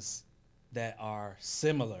things that are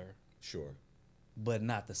similar, Sure. but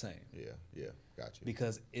not the same. Yeah. Got you.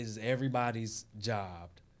 Because it's everybody's job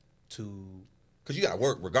to Because you got to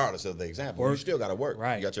work regardless of the example. You still got to work.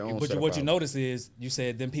 right. You got your own But set of what you problems. notice is you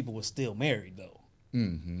said them people were still married though.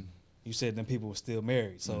 You said them people were still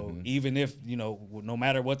married. So even if no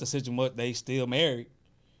matter what the situation was, they still married.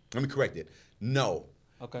 Let me correct it. No.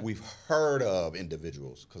 Okay. We've heard of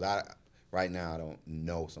individuals, because right now I don't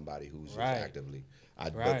know somebody who's just Right. actively,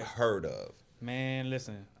 but Right. heard of. Man,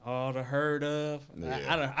 listen, all the heard of.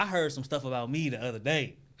 Yeah. I heard some stuff about me the other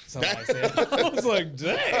day. Somebody said, I was like,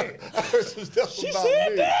 dang, I heard some stuff she about said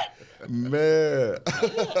me. that. Man.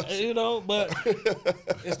 But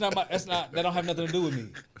it's not. That don't have nothing to do with me.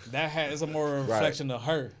 It's a more reflection of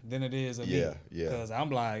her than it is of me. Yeah. Because I'm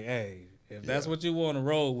like, hey, if that's what you want to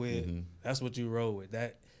roll with, that's what you roll with.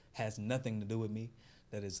 That has nothing to do with me.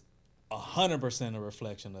 That is 100% a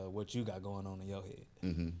reflection of what you got going on in your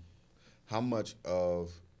head. How much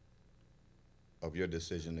of your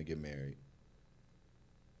decision to get married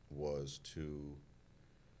was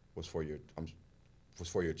for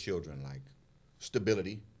your children, like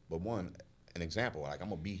stability? But an example, like I'm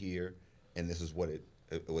gonna be here, and this is what it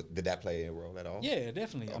was. Did that play a role at all? Yeah,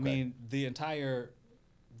 definitely. Okay. I mean, the entire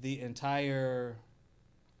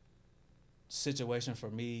situation for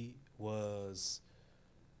me was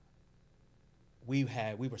we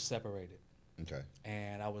were separated. Okay.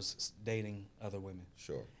 And I was dating other women.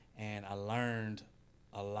 Sure. And I learned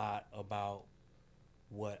a lot about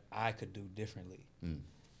what I could do differently.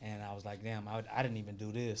 And I was like, damn, I didn't even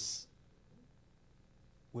do this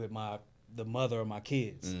with the mother of my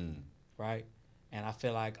kids, right? And I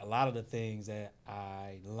feel like a lot of the things that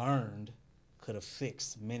I learned could have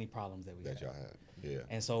fixed many problems that That y'all had. Yeah.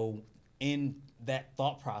 And so in that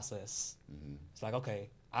thought process, it's like,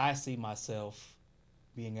 okay, I see myself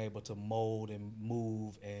being able to mold and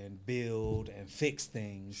move and build and fix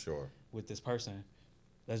things Sure. with this person.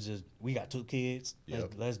 We got 2 kids.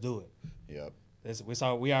 Yep. Let's do it. Yep.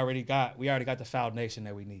 We already got the foundation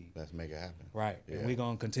that we need. Let's make it happen. Right. Yeah. And we're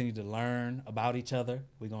gonna continue to learn about each other.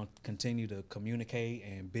 We're gonna continue to communicate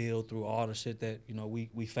and build through all the shit that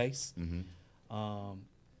we face.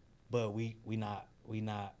 But we not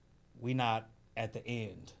at the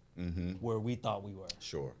end where we thought we were.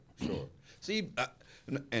 Sure. See,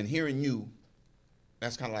 and hearing you,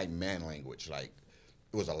 that's kind of like man language. Like,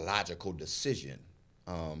 it was a logical decision.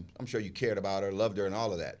 I'm sure you cared about her, loved her, and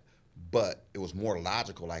all of that. But it was more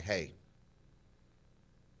logical, like, hey,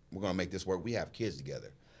 we're going to make this work. We have kids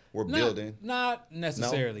together. We're building. Not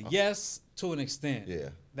necessarily. No? Yes, to an extent. Yeah.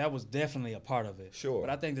 That was definitely a part of it. Sure. But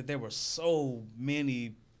I think that there were so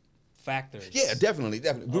many factors. Yeah, definitely.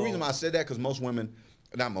 The reason why I said that, because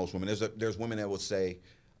not most women, there's women that would say,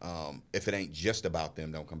 if it ain't just about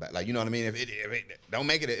them, don't come back. Like, you know what I mean? If it don't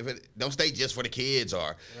make it, don't stay just for the kids,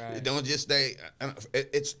 or don't just stay.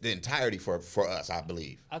 It's the entirety for us, I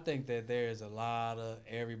believe. I think that there's a lot of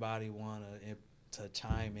everybody want to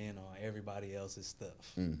chime in on everybody else's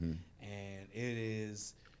stuff, and it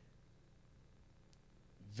is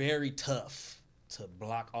very tough to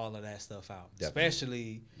block all of that stuff out, Definitely.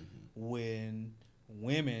 Especially when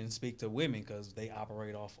women speak to women, because they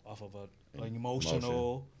operate off of an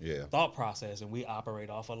emotional thought process, and we operate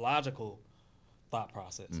off a logical thought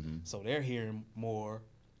process. So they're hearing more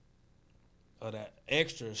of that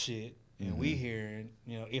extra shit, and we hearing,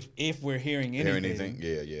 if we're hearing anything,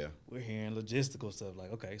 we're hearing logistical stuff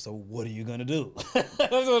like, okay, so what are you gonna do? that's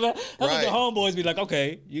what the homeboys be like.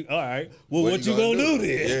 Okay, all right. Well, what you gonna do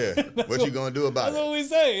then? Yeah. What you gonna do about That's it? what we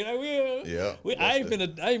say. Like, I ain't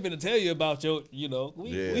finna tell you about your.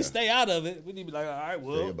 We stay out of it. We need to be like, all right,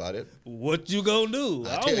 well, Tell you about it. What you gonna do?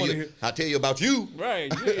 I don't want to hear. I'll tell you about you. Right.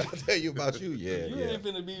 I'll tell you about you. Yeah. You ain't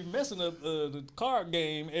finna be messing up the card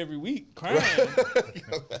game every week, crying.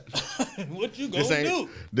 What you gonna do?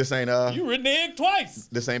 This ain't You reneged twice.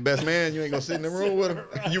 This ain't best man. You ain't gonna sit in the room with him.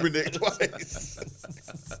 You reneged twice.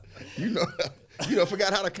 you know,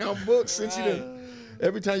 forgot how to count books since you done.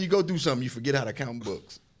 Every time you go through something, you forget how to count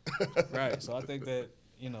books. Right. So I think that,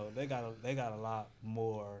 you know, they got a lot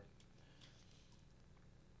more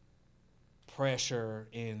pressure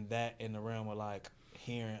in the realm of like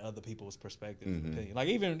hearing other people's perspective and opinion. Like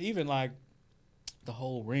even like the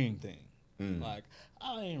whole ring thing. Like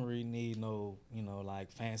I ain't really need no, you know,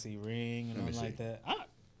 like fancy ring and nothing like that.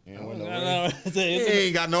 You ain't,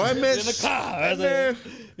 It's got no image. in the car. Hey,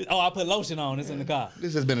 Oh, I put lotion on. It's in the car.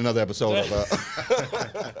 this has been another episode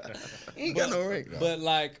of ain't got no ring. But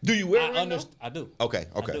like, do you wear a ring? I do. Okay.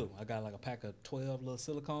 I do. I got like a pack of 12 little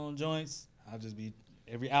silicone joints. I'll just be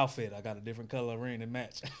every outfit. I got a different color ring to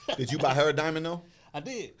match. Did you buy her a diamond though? I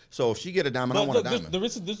did. So if she get a diamond, I want a diamond.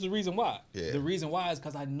 This is the reason why. Yeah. The reason why is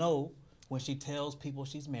because I know when she tells people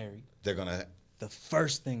she's married, they're gonna. The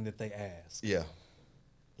first thing that they ask. Yeah.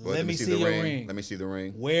 Well, let me see your ring. Let me see the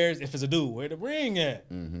ring. If it's a dude, where the ring at?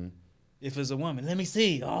 Mm-hmm. If it's a woman, let me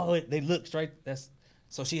see. Oh, they look straight.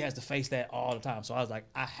 So she has to face that all the time. So I was like,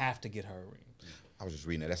 I have to get her a ring. I was just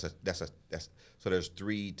reading that. So there's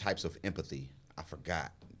 3 types of empathy. I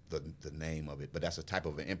forgot the name of it, but that's a type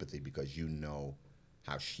of an empathy because you know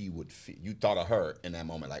how she would feel. You thought of her in that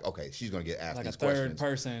moment, like, okay, she's gonna get asked like these a third questions.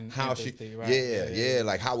 person how empathy, she, right? yeah,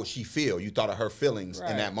 like how would she feel? You thought of her feelings in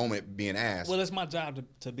Right. that moment being asked. Well, it's my job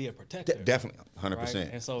to be a protector. Definitely, 100%. Right?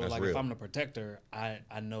 And so, That's like, real. if I'm the protector, I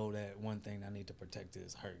know that one thing I need to protect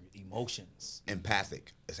is her emotions.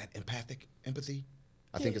 Empathic. Is that empathic empathy?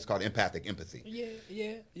 I think it's called empathic empathy.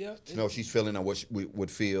 Yeah. To know she's feeling or what she would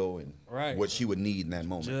feel and Right. what she would need in that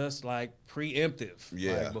moment. Just like preemptive.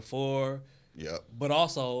 Yeah. Like before. Yep. But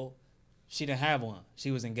also, she didn't have one.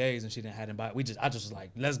 She was engaged and she didn't have it. I just was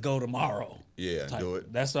like, let's go tomorrow. Yeah, type. do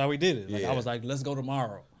it. That's how we did it. Like, Yeah. I was like, let's go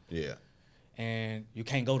tomorrow. Yeah. And you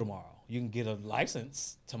can't go tomorrow. You can get a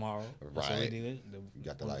license tomorrow. That's what we Right. did. You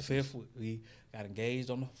got the on license. The 5th, we got engaged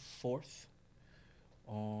on the 4th.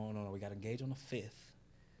 We got engaged on the 5th.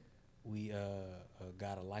 We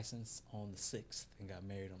got a license on the 6th and got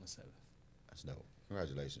married on the 7th. That's dope.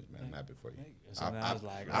 Congratulations, man. I'm happy for you. So then I was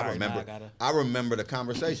like, all I right, remember. now I gotta- I remember the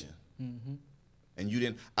conversation, and you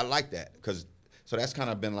didn't. I like that because so that's kind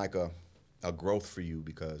of been like a growth for you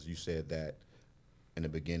because you said that in the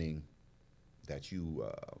beginning that you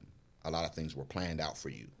a lot of things were planned out for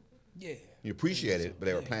you. Yeah. You appreciate it, but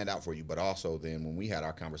they were planned out for you. But also, then when we had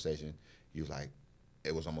our conversation, you was like,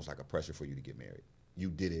 it was almost like a pressure for you to get married. You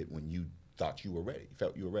did it when you thought you were ready. You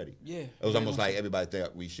felt you were ready. Yeah. It was almost like everybody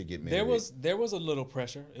thought we should get married. There was a little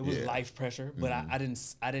pressure. It was Yeah. life pressure, but I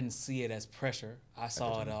didn't see it as pressure. I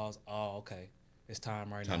saw it as, oh, okay, it's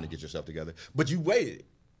time right now. Time to get yourself together. But you waited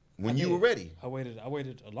when I you did. were ready. I waited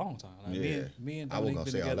a long time. Like Yeah. me and I wasn't Dominique gonna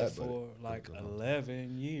been say all together that, but for like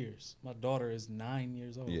 11 years. My daughter is 9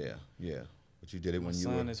 years old. Yeah. But you did it My when you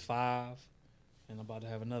son were. is 5, and I'm about to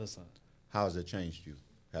have another son. How has it changed you?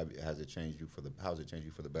 Has it changed you for the? How has it changed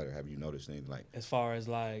you for the better? Have you noticed anything like As far as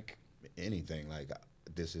like, anything like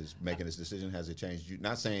this is making this decision? Has it changed you?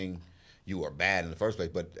 Not saying you were bad in the first place,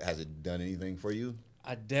 but has it done anything for you?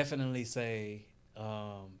 I definitely say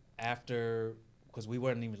after, because we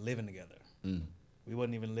weren't even living together. We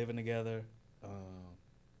wasn't even living together,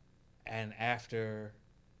 and after,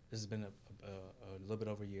 this has been a little bit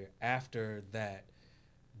over a year. After that,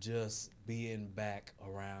 just being back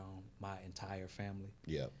around my entire family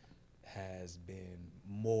Yep. has been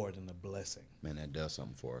more than a blessing. Man, that does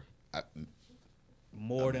something for her.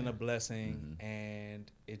 More than a blessing, and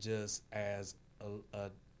it just as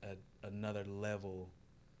another level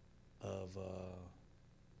of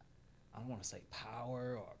I don't want to say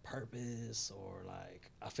power or purpose or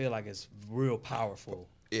like, I feel like it's real powerful.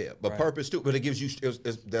 Yeah, but Right. purpose too. But it gives you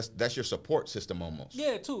that's your support system almost.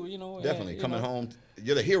 Yeah, too. You know, Definitely and, coming home.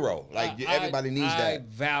 You're the hero. Like everybody needs I that.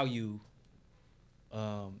 value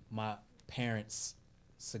my parents'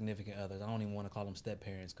 significant others. I don't even want to call them step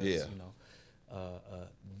parents because Yeah. you know,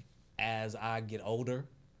 as I get older,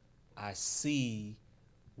 I see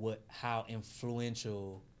how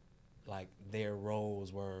influential like their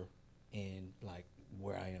roles were in like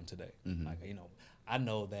where I am today. Like, you know, I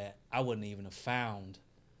know that I wouldn't even have found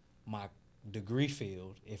my degree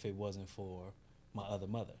field if it wasn't for my other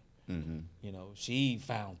mother. You know, she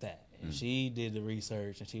found that and she did the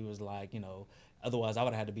research and she was like, you know, otherwise I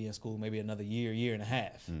would have had to be in school maybe another year and a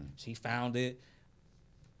half. She found it.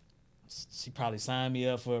 She probably signed me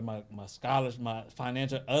up for my scholarship, my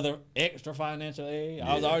extra financial aid.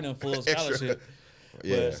 I was already in full scholarship.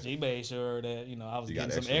 Yeah. But she made sure that, you know, I was You got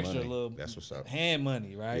getting some extra extra money. little That's what's up. hand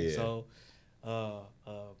money, right? Yeah. So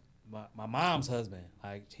my mom's husband,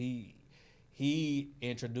 like he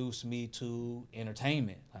introduced me to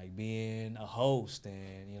entertainment, like being a host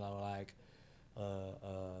and, you know, like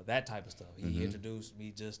that type of stuff. He introduced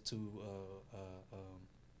me just to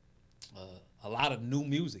a lot of new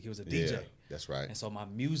music. He was a DJ. Yeah, that's right. And so my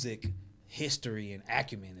music history and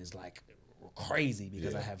acumen is like crazy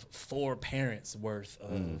because I have 4 parents worth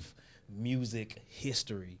of music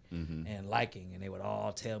history and liking, and they would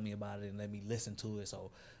all tell me about it and let me listen to it.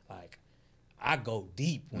 So like I go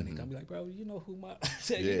deep when it comes. Be like, bro, you know who my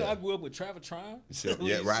you know I grew up with Travis Tron.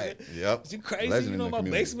 Yeah, right. Yep. You crazy? Legend you in know the my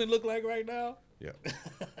community. basement look like right now. Yeah.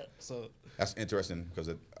 So That's interesting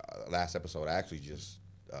because last episode I actually just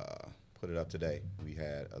put it up today. We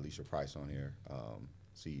had Alicia Price on here,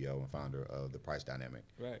 CEO and founder of the Price Dynamic,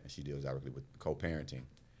 right. and she deals directly with co-parenting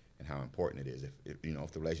and how important it is.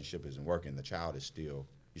 If the relationship isn't working, the child is you're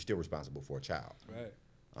still responsible for a child, right.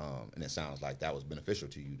 And it sounds like that was beneficial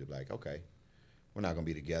to you to be like, okay, we're not going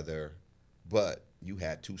to be together, but you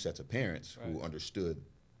had 2 sets of parents who understood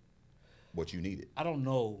what you needed. I don't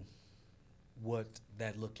know what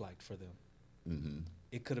that looked like for them. Mm-hmm.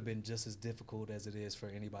 It could have been just as difficult as it is for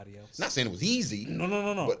anybody else. Not saying it was easy.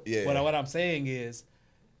 No. But yeah. What I'm saying is,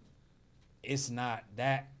 it's not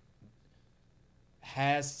that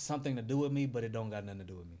has something to do with me, but it don't got nothing to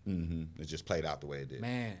do with me. Mm-hmm. It just played out the way it did.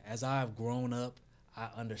 Man, as I've grown up, I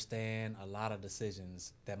understand a lot of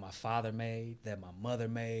decisions that my father made, that my mother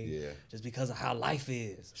made, just because of how life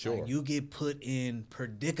is. Sure. Like, you get put in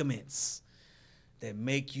predicaments that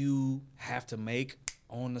make you have to make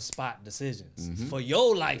on-the-spot decisions for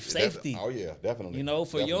your life safety. Oh yeah, definitely. You know,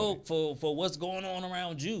 for definitely. for what's going on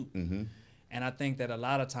around you. Mm-hmm. And I think that a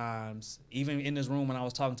lot of times, even in this room when I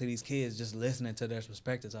was talking to these kids, just listening to their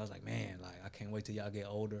perspectives, I was like, man, like I can't wait till y'all get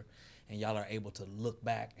older and y'all are able to look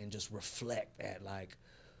back and just reflect at like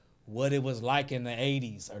what it was like in the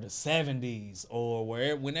 80s or the 70s or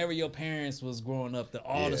whenever your parents was growing up,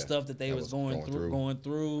 all the stuff that they was going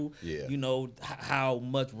through, you know, how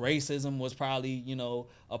much racism was probably, you know,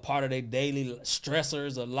 a part of their daily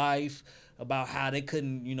stressors of life, about how they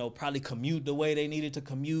couldn't, you know, probably commute the way they needed to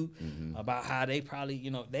commute, about how they probably,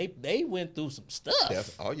 you know, they went through some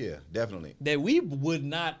stuff. Oh yeah, definitely. That we would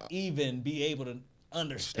not even be able to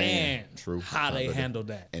understand how they handled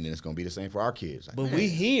that. And then it's gonna be the same for our kids. Like, but we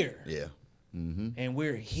here. Yeah. Mm-hmm. And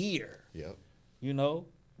we're here. Yep. You know,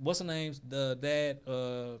 what's the name? The dad,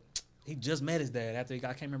 he just met his dad after I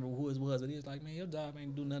can't remember who it was, but he was like, man, your job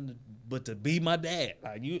ain't do nothing but to be my dad.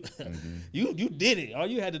 Like you you did it. All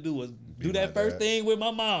you had to do was do that first thing with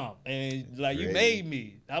my mom. And like you made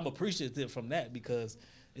me. I'm appreciative from that because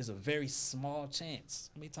it's a very small chance.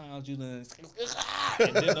 How many times you done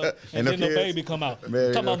and then the baby come out?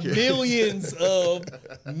 Talking about millions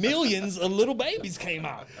of little babies came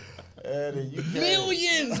out.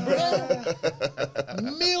 Millions, bro.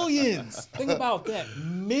 Millions. Think about that.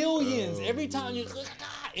 Millions. Every time you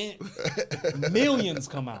millions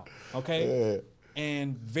come out. Okay?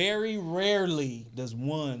 And very rarely does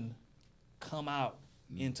one come out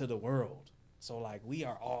into the world. So like we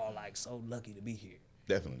are all like so lucky to be here.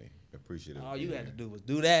 Definitely. Appreciative. All you had to do was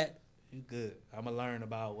do that. You good. I'm gonna learn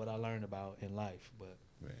about what I learned about in life. But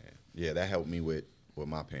man. Yeah, that helped me with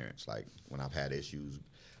my parents. Like when I've had issues.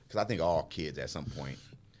 Because I think all kids at some point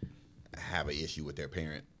have an issue with their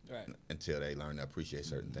parent until they learn to appreciate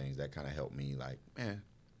certain things. That kind of helped me, like, man,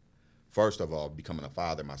 first of all, becoming a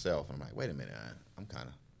father myself. I'm like, wait a minute, I'm kind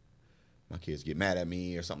of, my kids get mad at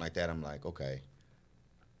me or something like that. I'm like, okay,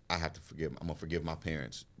 I have to forgive. I'm going to forgive my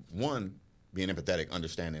parents. One, being empathetic,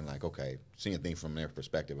 understanding, like, okay, seeing things from their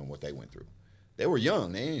perspective and what they went through. They were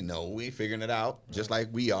young. They didn't know. We figuring it out, just like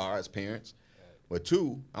we are as parents. But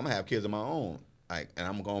 2, I'm going to have kids of my own. Like, and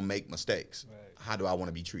I'm gonna make mistakes. How do I want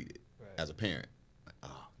to be treated as a parent? Like,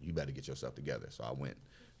 oh, you better get yourself together. So I went,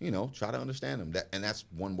 try to understand them. And that's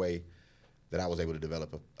one way that I was able to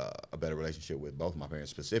develop a better relationship with both of my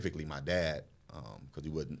parents, specifically my dad, because he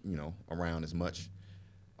wasn't, around as much.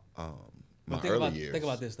 Years. Think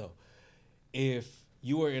about this though. If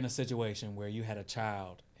you were in a situation where you had a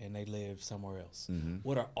child and they lived somewhere else,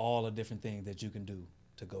 what are all the different things that you can do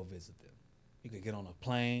to go visit them? You could get on a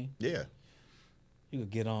plane. Yeah. You could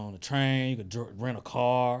get on a train. You could rent a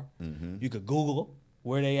car. You could Google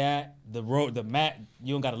where they at, the road, the map.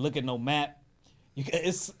 You don't got to look at no map.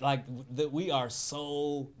 It's like we are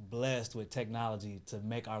so blessed with technology to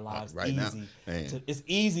make our lives easy. Now, it's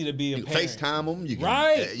easy to be a you parent. FaceTime them. You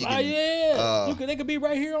can, they could be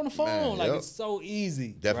right here on the phone. It's so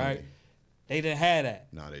easy. Definitely. Right? They didn't have that.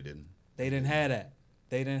 No, they didn't. They didn't have that.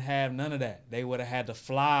 They didn't have none of that. They would have had to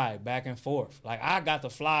fly back and forth. Like, I got to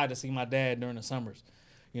fly to see my dad during the summers,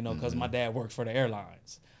 because my dad worked for the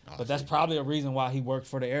airlines. But that's probably a reason why he worked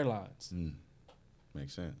for the airlines.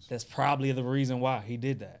 Makes sense. That's probably the reason why he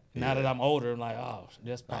did that. Now that I'm older, I'm like, oh,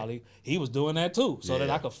 that's probably he was doing that too, so that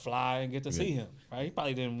I could fly and get to see him. Right? He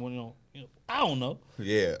probably didn't want I don't know.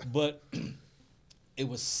 Yeah. But it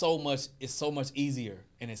was so much. It's so much easier,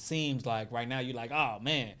 and it seems like right now you're like, oh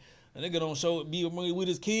man, a nigga don't be with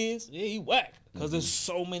his kids. Yeah, he whack because there's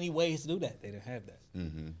so many ways to do that. They didn't have that,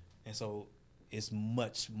 and so it's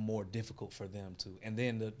much more difficult for them to. And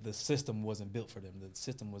then the system wasn't built for them. The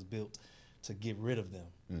system was built to get rid of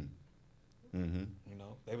them. You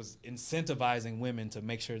know, they was incentivizing women to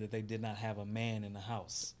make sure that they did not have a man in the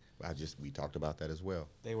house. We talked about that as well.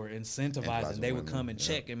 They were incentivizing. They would come and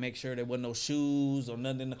check and make sure there wasn't no shoes or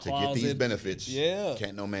nothing in the To closet. get these benefits, yeah,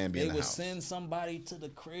 can't no man be in the house. They would send somebody to the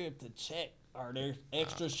crib to check. Are there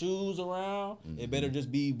extra shoes around? It better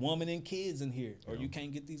just be woman and kids in here, or you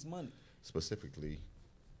can't get these money. Specifically,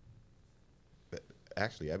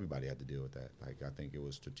 actually, everybody had to deal with that. Like, I think it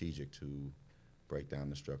was strategic to break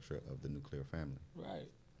down the structure of the nuclear family. Right.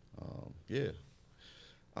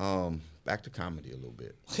 Back to comedy a little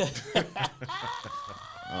bit.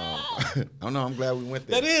 I don't know. I'm glad we went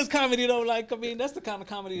there. That is comedy though. Like, I mean, that's the kind of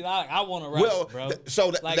comedy that I want to write, Well, bro.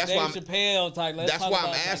 like that's Dave why Chappelle type. That's why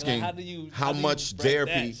I'm asking how much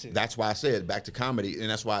therapy. That's why I said back to comedy, and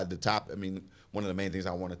that's why I mean, one of the main things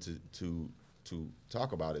I wanted to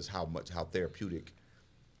talk about is how therapeutic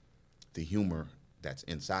the humor that's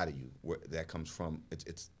inside of you, where that comes from.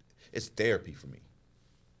 It's therapy for me.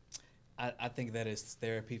 I think that is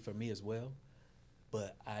therapy for me as well,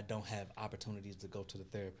 but I don't have opportunities to go to the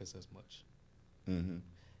therapist as much. Mm-hmm.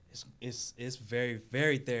 It's very,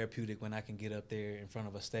 very therapeutic when I can get up there in front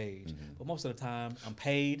of a stage, but most of the time I'm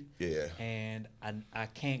paid, and I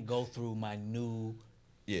can't go through my new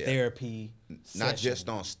therapy Not session. just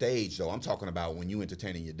on stage though. I'm talking about when you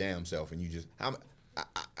entertaining your damn self and you just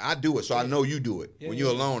I do it, so I know you do it. When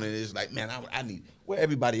you're alone and it's like, man, I need, where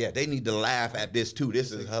everybody at? They need to laugh at this too.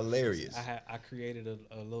 This is hilarious. I created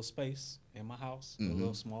a little space in my house, a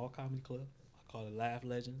little small comedy club. I call it Laugh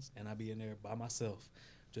Legends, and I be in there by myself,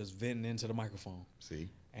 just venting into the microphone. See?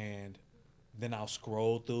 And then I'll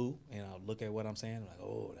scroll through and I'll look at what I'm saying, like,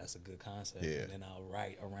 oh, that's a good concept. Yeah. And then I'll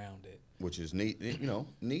write around it. Which is needed.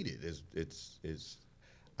 It's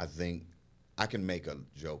I think I can make a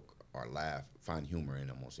joke or laugh, find humor in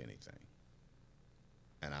almost anything.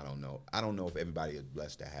 And I don't know if everybody is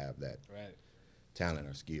blessed to have that talent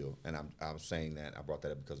or skill. And I'm saying that, I brought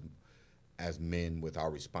that up because as men with our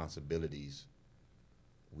responsibilities,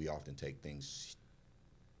 we often take things,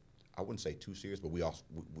 I wouldn't say too serious, but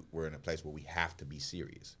we're in a place where we have to be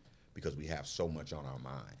serious because we have so much on our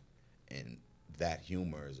mind. And that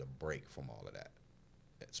humor is a break from all of that.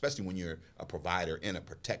 Especially when you're a provider and a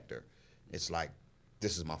protector. It's like,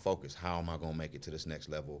 this is my focus. How am I going to make it to this next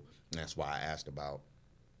level? And that's why I asked about,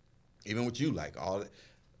 even with you, like all the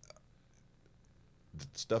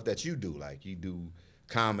stuff that you do. Like you do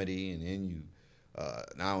comedy and then you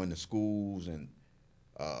now in the schools and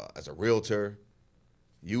as a realtor,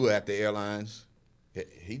 you were at the airlines.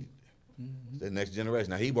 He the next generation.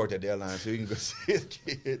 Now he worked at the airlines so he can go see his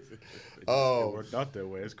kids. Oh, it worked out that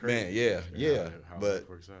way. It's crazy. Man, yeah. How But it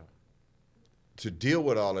works out. To deal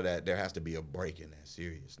with all of that, there has to be a break in that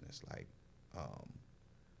seriousness, like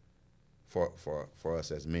for us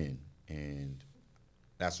as men, and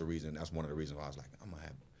that's one of the reasons why I was like, I'm gonna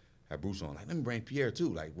have Bruce on. Like, let me bring Pierre too,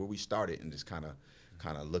 like where we started, and just kind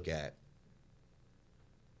of look at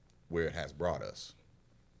where it has brought us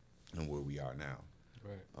and where we are now.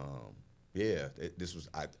 Right. This was.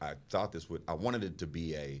 I thought this would. I wanted it to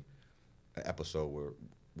be an episode where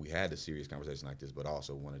we had a serious conversation like this, but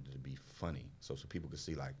also wanted it to be funny, so people could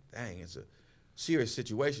see like, dang, it's a serious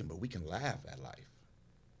situation, but we can laugh at life.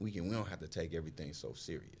 We don't have to take everything so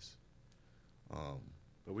serious.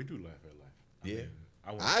 But we do laugh at life.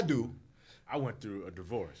 I do. I went through a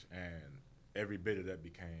divorce, and every bit of that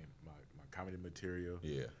became my comedy material.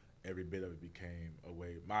 Yeah. Every bit of it became a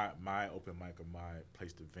way, my open mic or my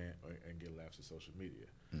place to vent and get laughs on social media.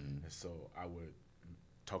 And so I would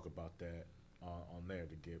talk about that on there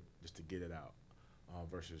to get it out,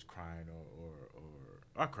 versus crying or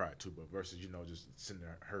I cried too, but versus just sitting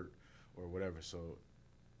there hurt or whatever. So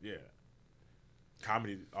yeah,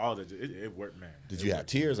 comedy, all that it worked, man. Did you have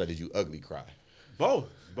tears or did you ugly cry? Both.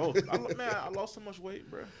 I lost so much weight,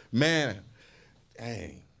 bro. Man,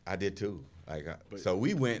 dang, I did too. Like, so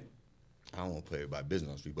we went. I don't want to play everybody's business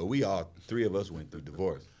on the street, but three of us went through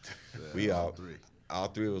divorce. All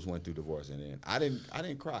three of us went through divorce, and then I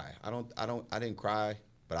didn't cry. I didn't cry,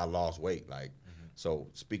 but I lost weight. Like, so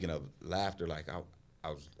speaking of laughter, like I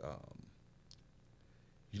was,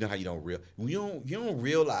 you know how you don't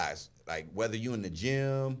realize, like whether you in the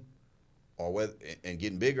gym or whether and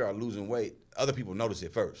getting bigger or losing weight, other people notice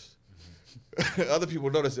it first. Other people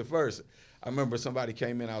notice it first. I remember somebody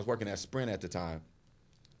came in. I was working at Sprint at the time,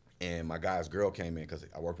 and my guy's girl came in because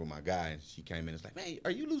I worked with my guy, and she came in. It's like, man,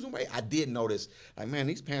 are you losing weight? I did notice, like, man,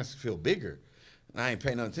 these pants feel bigger. And I ain't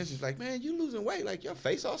paying no attention. She's like, man, you losing weight? Like, your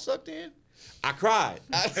face all sucked in? I cried.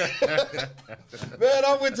 Man,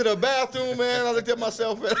 I went to the bathroom, man. I looked at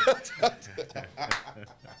myself.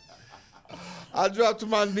 I dropped to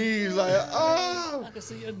my knees like, oh. I can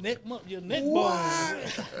see your neck What? bone.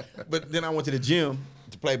 But then I went to the gym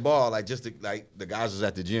to play ball, like just to, like the guys was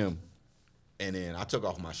at the gym, and then I took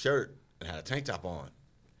off my shirt and had a tank top on.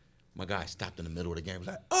 My guy stopped in the middle of the game, was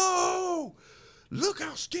like, "Oh, look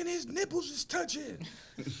how skinny his nipples is touching."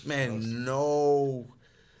 Man, no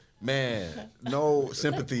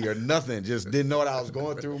sympathy or nothing. Just didn't know what I was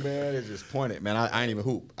going through, man. It just pointed, man. I ain't even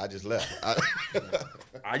hoop. I just left.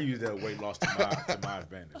 I use that weight loss to my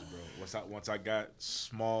advantage, bro. Once I got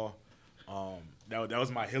small, that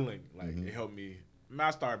was my healing. Like it helped me. Man,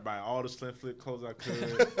 I started buying all the slim fit clothes I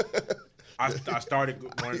could. I started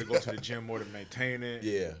wanting to go to the gym more to maintain it.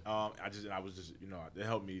 Yeah. I was just it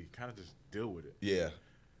helped me kind of just deal with it. Yeah.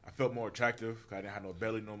 I felt more attractive because I didn't have no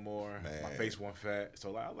belly no more. Man. My face wasn't fat.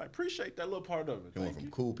 So I appreciate that little part of it. It went from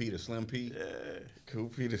Cool P to Slim P. Yeah. Cool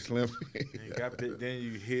P to Slim P. Then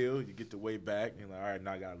you heal, you get the weight back, and you're like, all right,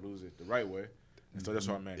 now I gotta lose it the right way. And so that's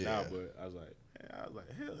what I'm at now. But I was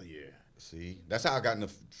like, hell yeah. See, that's how I got into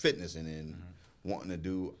fitness, and then wanting to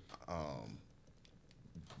do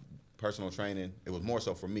personal training. It was more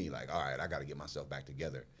so for me, like, all right, I got to get myself back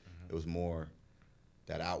together. It was more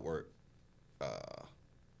that outward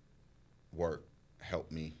work helped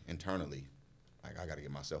me internally. Like, I got to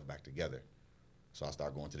get myself back together. So I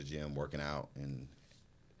started going to the gym, working out, and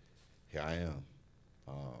here I am.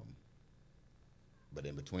 But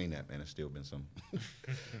in between that, man, there's still been some,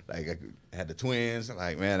 like I had the twins.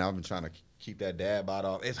 Like, man, I've been trying to keep that dad bod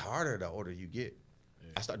off. It's harder the older you get.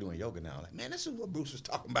 Yeah. I start doing yoga now. Like, man, this is what Bruce was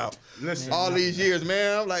talking about all these years,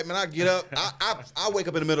 man. I'm like, man, I get up. I wake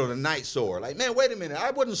up in the middle of the night sore. Like, man, wait a minute.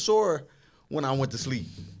 I wasn't sore when I went to sleep.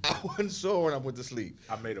 I wasn't sore when I went to sleep.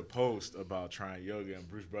 I made a post about trying yoga, and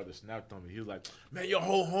Bruce's brother snapped on me. He was like, man, your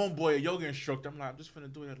whole homeboy a yoga instructor. I'm like, I'm just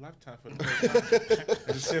finna do it a lifetime for the first time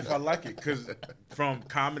and just see if I like it. Because from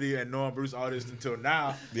comedy and knowing Bruce artist until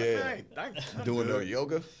now, yeah, I'm doing no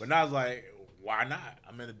yoga. But now I was like, why not?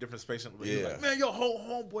 I'm in a different space. He was like, man, your whole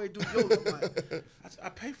homeboy do yoga. I'm like, I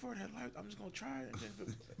pay for it. I'm just gonna try it.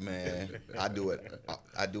 Man, I do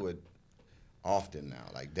it often now,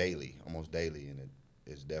 like daily, almost daily, and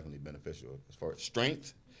it's definitely beneficial as far as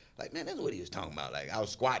strength. Like, man, that's what he was talking about. Like, I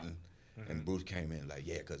was squatting, and Bruce came in like,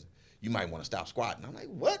 yeah, because you might want to stop squatting. I'm like,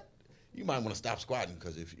 what? You might want to stop squatting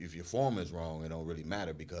because if your form is wrong, it don't really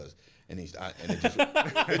matter because it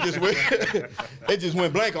just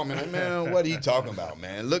went blank on me. Like, man, what are you talking about,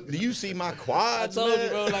 man? Look, do you see my quads? I told man?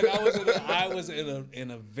 you, bro. Like I was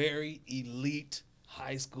in a very elite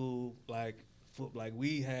high school. Like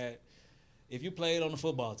we had, if you played on the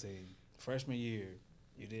football team freshman year,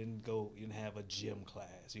 you didn't have a gym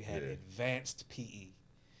class. You had advanced PE,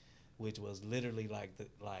 which was literally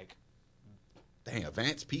Dang,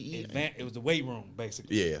 advanced PE? It was the weight room,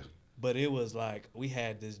 basically. Yeah. But it was like, we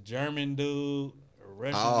had this German dude,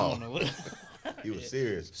 Russian, He was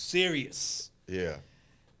serious. Serious. Yeah.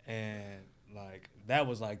 And, like, that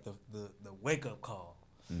was like the wake-up call.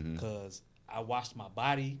 Because I watched my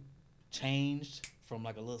body changed from,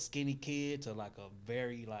 like, a little skinny kid to, like, a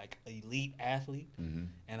very, like, elite athlete.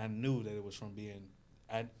 And I knew that it was from being,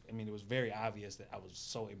 I mean, it was very obvious that I was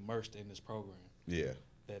so immersed in this program. Yeah.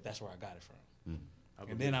 That's where I got it from.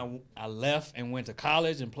 And then I left and went to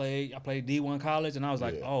college and played. I played D1 college, and I was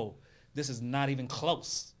like, oh, this is not even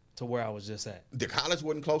close to where I was just at. The college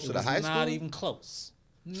wasn't close to the high school? Not even close.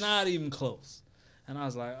 Not even close. And I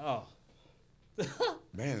was like, oh.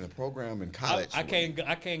 Man, the program in college. I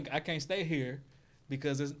can't stay here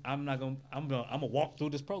because I'm gonna walk through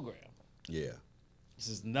this program. Yeah. This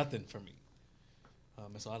is nothing for me.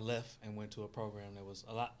 And so I left and went to a program that was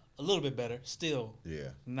a little bit better. Still,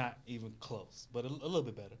 not even close, but a little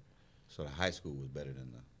bit better. So the high school was better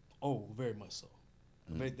than the. Oh, very much so.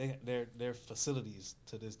 Their facilities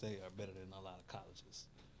to this day are better than a lot of colleges.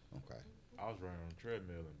 Okay. I was running on a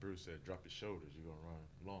treadmill, and Bruce said, "Drop your shoulders. You're gonna run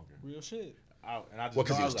longer." Real shit.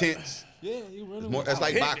 Because he was tense. Yeah, you running.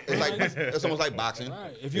 It's almost like boxing.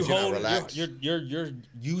 Right. If you hold, you're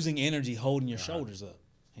using energy holding your shoulders up.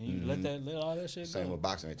 And you let all that shit go. Same with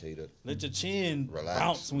boxing, they tell you to let your chin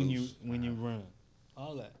bounce when you run.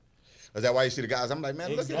 All that. Is that why you see the guys? I'm like, man,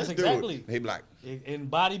 look at That's this exactly. dude. He be like,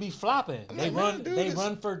 And body be flopping. I'm They like, man, run. dude, They this-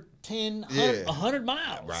 run for 10, Yeah. 100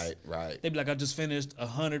 miles. right. They be like, I just finished a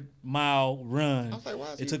 100-mile run. I was like, why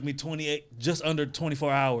is it he- took me 28, just under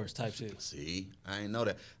 24 hours type shit. See, I didn't know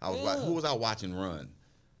that. I was Yeah. like, who was I watching run?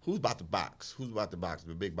 Who's about to box? Who's about to box?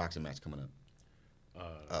 The big boxing match coming up.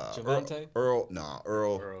 Javante?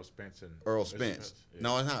 Earl Spence and Earl Spence. Yeah.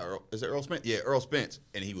 No, it's not Earl. Is it Earl Spence? Yeah, Earl Spence.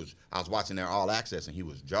 And I was watching their All Access, and he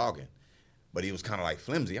was jogging, but he was kind of like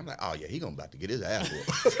flimsy. I'm like, oh yeah, he gonna about to get his ass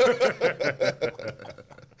whooped.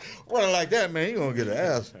 Running like that, man, he gonna get his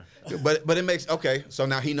ass. But it makes okay. So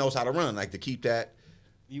now he knows how to run, like to keep that.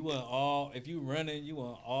 You want all, if you running, you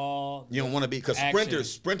want all. You don't want to be because action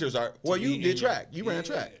sprinters are. Well, to you be did in track. your- You ran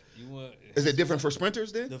track. You want. Is it different for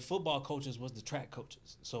sprinters then? The football coaches was the track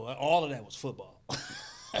coaches, so all of that was football.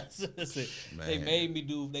 That's it. They Man. made me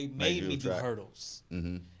do. They made you me do do track. hurdles.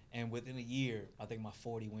 Mm-hmm. And within a year, I think my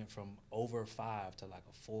 40 went from over 5 to like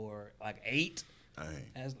a 4, like 8.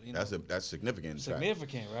 As, you know, That's significant. in track.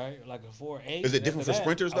 significant, right? Like a 4, 8. Is it different After for that,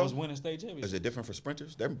 sprinters, I though? was winning state championships. Is it different for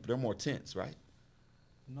sprinters? They're more tense, right?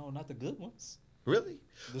 No, not the good ones. Really?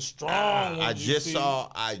 The strong ones. I you just see, saw.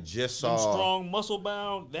 them strong muscle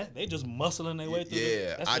bound. That they just muscling their way through.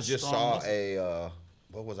 Yeah, That's I the just strong saw muscle.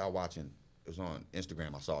 what was I watching? It was on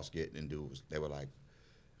Instagram. I saw a skit and they were like,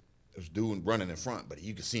 it was dude running in front, but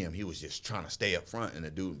you could see him. He was just trying to stay up front, and the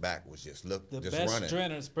dude in back was just The just best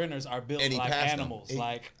running. sprinters are built And he like passed them. animals, He-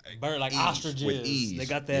 like bird, like ease, ostriches. with ease. They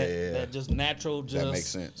got that Yeah. that just natural, just That makes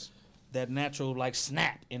sense. that natural like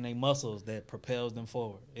snap in their muscles that propels them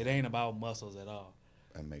forward. It ain't about muscles at all.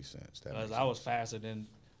 That makes sense. That Because makes I was faster than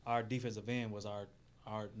our defensive end was our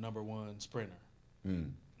number one sprinter.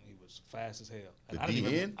 Mm. He was fast as hell. And The I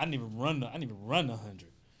didn't DN? even run the 100.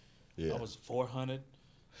 Yeah. I was 400,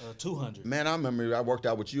 200. Man, I remember I worked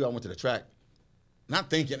out with you. I went to the track, not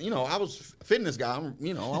thinking, I was a fitness guy.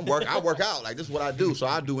 I work out like this is what I do. So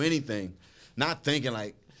I do anything, not thinking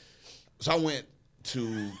like. So I went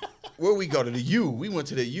to where we go to the U. We went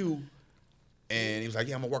to the U, and he was like,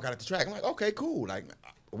 "Yeah, I'm gonna work out at the track." I'm like, "Okay, cool. Like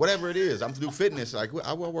whatever it is, I'm to do fitness. Like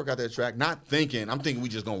I will work out at the track." Not thinking, I'm thinking we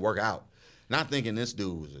just gonna work out. Not thinking this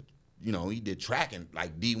dude was, he did track in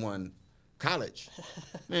like D1 college.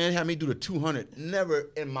 Man, he had me do the 200. Never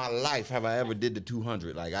in my life have I ever did the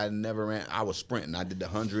 200. Like I never ran. I was sprinting. I did the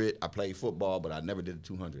 100. I played football, but I never did the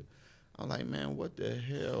 200. I'm like, man, what the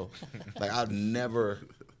hell? Like I've never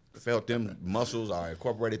felt them muscles or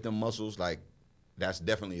incorporated them muscles. Like that's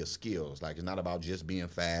definitely a skill. It's like it's not about just being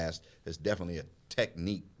fast. It's definitely a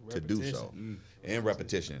technique to do so. And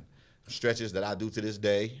repetition. Stretches that I do to this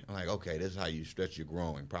day, I'm like, okay, this is how you stretch your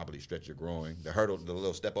groin, properly stretch your groin. The hurdle, the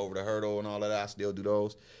little step over the hurdle and all of that, I still do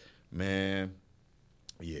those. Man,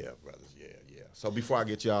 yeah, brothers, yeah. So before I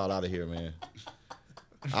get y'all out of here, man,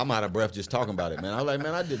 I'm out of breath just talking about it, man. I was like,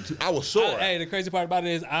 man, I was sore. Hey, the crazy part about it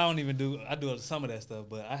is I do some of that stuff,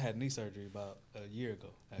 but I had knee surgery about a year ago.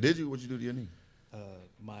 Actually. Did you? What'd you do to your knee?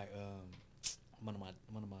 One of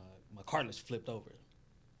my cartilage flipped over,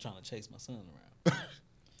 trying to chase my son around.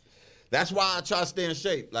 That's why I try to stay in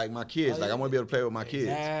shape, like my kids. Like I want to be able to play with my kids.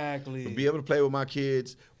 Exactly. Be able to play with my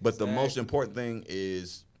kids, but the most important thing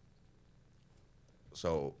is,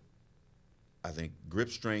 so, I think grip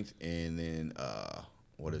strength, and then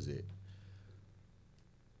what is it?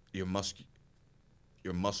 Your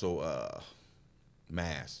muscle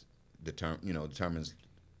mass determines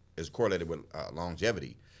is correlated with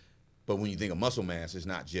longevity. But when you think of muscle mass, it's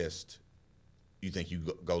not just you think you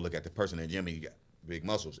go look at the person in the gym and you got big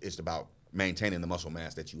muscles. It's about maintaining the muscle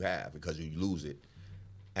mass that you have because you lose it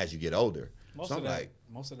as you get older. Most of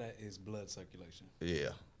that is blood circulation. Yeah.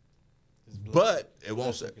 It's blood- But it won't.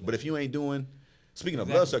 blood circulation. But if you ain't doing, speaking of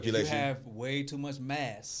Exactly. blood If circulation, you have way too much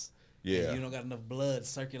mass. Yeah. and you don't got enough blood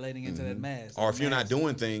circulating into that mass. or that if you're not mass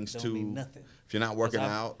doing things don't to, mean nothing. if you're not working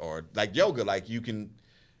out or like yoga, like you can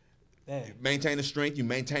Yeah. maintain the strength, you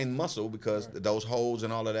maintain muscle because those holds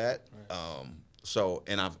and all of that. Right. So,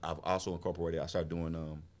 and I've also incorporated. I started doing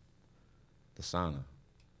the sauna.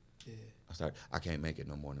 Yeah. I can't make it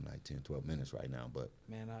no more than like 10, 12 minutes right now, but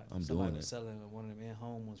Man, I'm somebody doing was it. selling one of them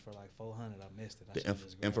in-home ones for like $400. I missed it. I The should've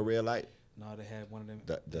just grabbed it. infrared light, No, they had one of them.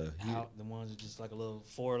 the heat. The ones that just like a little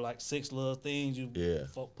 6 little things. You Yeah.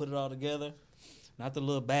 put it all together. Not the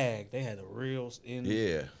little bag. They had the reels in.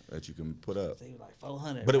 Yeah, that you can put up. They were like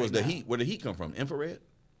 $400. But it was right the now. heat. Where did the heat come from? Infrared?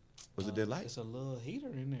 Was it the light? It's a little heater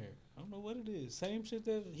in there. I don't know what it is. Same shit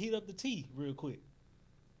that heat up the tea real quick.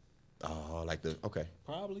 Oh, like the okay.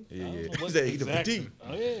 Probably. Yeah, I don't yeah. know what He said heat up the exactly- tea.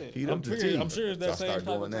 Oh yeah. Heat up the tea. I'm sure it's that So I same started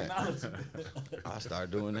type doing of that. technology. I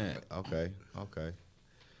started doing that. Okay.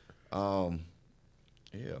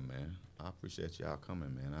 Yeah, man. I appreciate y'all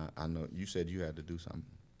coming, man. I know you said you had to do something.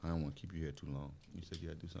 I don't want to keep you here too long. You said you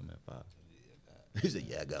had to do something at 5. He said,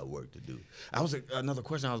 "Yeah, I got work to do." Another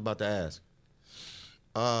question I was about to ask.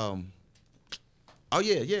 Oh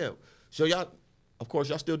yeah. So y'all, of course,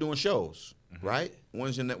 y'all still doing shows, right?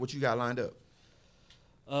 When's your what you got lined up?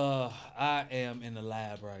 I am in the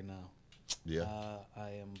lab right now. Yeah. I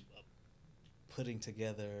am putting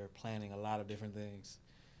together, planning a lot of different things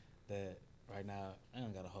that right now I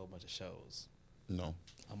don't got a whole bunch of shows. No.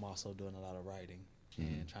 I'm also doing a lot of writing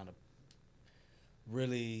and trying to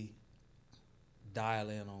really dial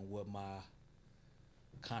in on what my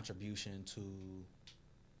contribution to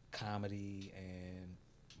comedy and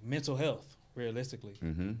mental health, realistically,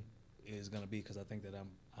 is going to be, because I think that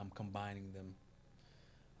I'm combining them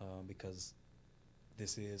because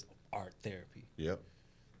this is art therapy. Yep.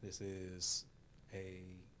 This is a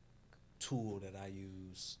tool that I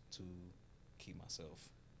use to keep myself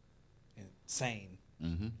sane.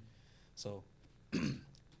 So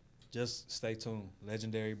just stay tuned.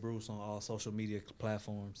 Legendary Bruce on all social media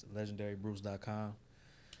platforms, legendarybruce.com.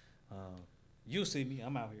 You'll see me.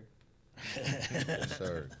 I'm out here. Yes,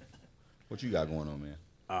 sir. What you got going on, man?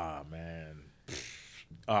 Man.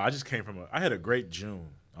 I just came from I had a great June.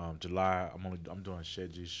 July, I'm doing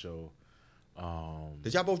Shed G's show.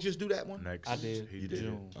 Did y'all both just do that one? Next, I did. He You did?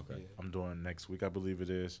 June. Okay. Yeah. I'm doing next week, I believe it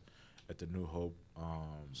is, at the New Hope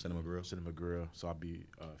Cinema Grill. So I'll be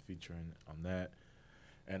featuring on that,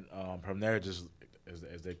 and from there, just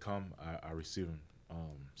as they come, I receive them.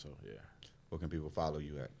 So yeah. Where can people follow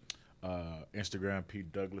you at? Instagram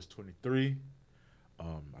PDouglas23. I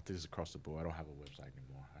think it's across the board. I don't have a website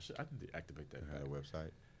anymore. I can deactivate that. You had a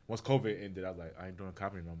website? Once COVID ended, I was like, I ain't doing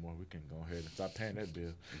comedy no more. We can go ahead and stop paying that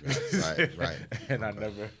bill. Right. And I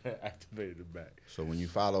never activated it back. So when you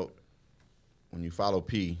follow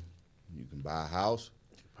P, you can buy a house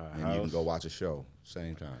and you can go watch a show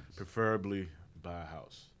same time. Preferably buy a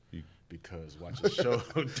house. Because watch a show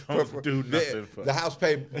don't do nothing for the house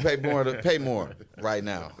pay more right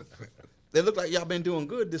now. It look like y'all been doing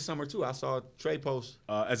good this summer too. I saw Trey post.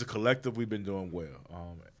 As a collective, we've been doing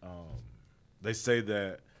well. They say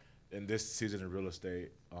that in this season of real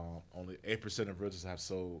estate, only 8% of realtors have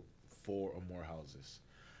sold 4 or more houses,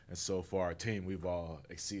 and so for our team, we've all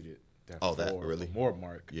exceeded that 4 or more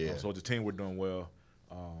mark. Yeah. So as a team, we're doing well.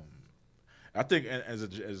 I think as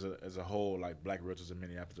a whole, like black realtors in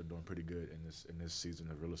Minneapolis are doing pretty good in this season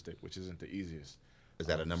of real estate, which isn't the easiest. Is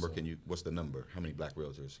that a number? What's the number? How many black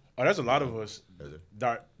realtors? Oh, there's a lot of us Is it?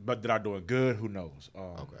 that are doing good. Who knows?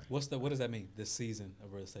 Okay. What does that mean? This season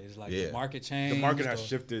of real estate? It's like Yeah. the market change. The market has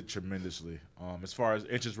shifted tremendously. As far as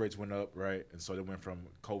interest rates went up, right, and so they went from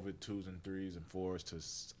COVID 2s and 3s and 4s to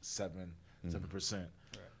 7%.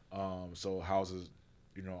 Right. So houses,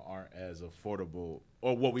 aren't as affordable,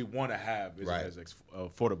 or what we want to have isn't Right. as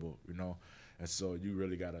affordable, and so you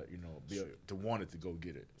really gotta, be to want it to go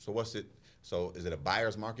get it. So is it a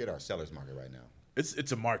buyer's market or a seller's market right now?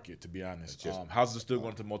 It's a market, to be honest. It's just- Houses are still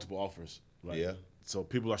going to multiple offers. Like, Yeah. So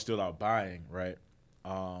people are still out buying, right?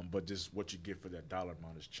 But just what you get for that dollar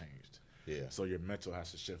amount has changed. Yeah. So your mental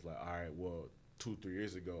has to shift. Like, all right, well, 2-3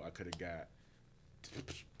 years ago, I could have got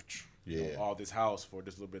all this house for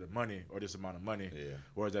this little bit of money or this amount of money. Yeah.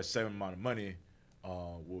 Whereas that same amount of money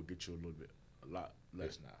will get you a lot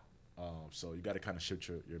less now. So you got to kind of shift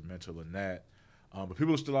your mental in that. But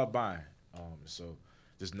people are still out buying. So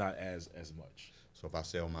just not as much. So if I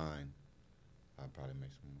sell mine, I'll probably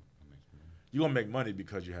make some money. You're going to make money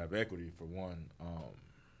because you have equity, for one.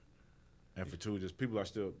 And for two, just people are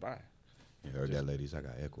still buying. You heard that, ladies? I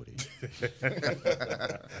got equity.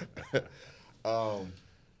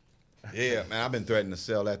 Yeah, man, I've been threatening to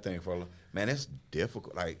sell that thing for a long. Man, it's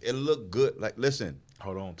difficult. Like, it look good. Like, listen,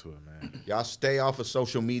 Hold on to it, man. y'all stay off of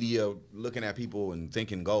social media looking at people and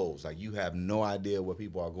thinking goals. Like, you have no idea what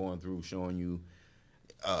people are going through, showing you,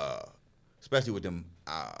 especially with them.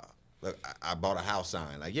 Look, I bought a house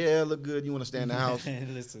sign. Like, yeah, look good. You want to stay in the house?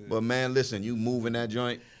 Listen. But man, listen, you move in that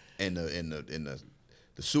joint, and the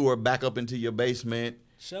sewer back up into your basement.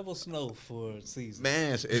 Shovel snow for a season.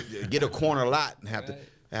 Man, get a corner lot and have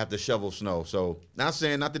Right. to shovel snow. So, not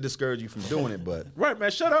to discourage you from doing it, but Right,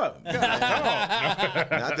 man, shut up.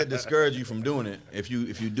 not to discourage you from doing it. If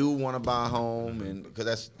you do want to buy a home, and because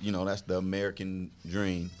that's the American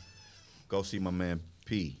dream, go see my man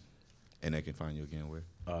P, and they can find you again where.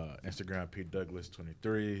 Instagram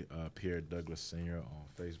PDouglas23, Pierre Douglas Sr. on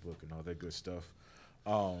Facebook and all that good stuff.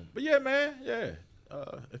 But yeah, man, yeah.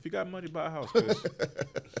 If you got money, buy a house.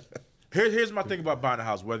 'Cause here's my thing about buying a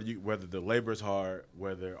house. Whether the labor is hard,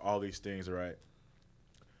 whether all these things are right.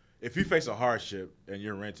 If you face a hardship and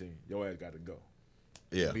you're renting, your ass got to go.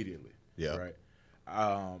 Yeah. Immediately. Yeah. Right.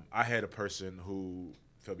 I had a person who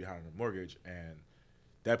fell behind on the mortgage, and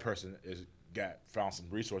that person found some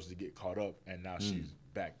resources to get caught up, and now she's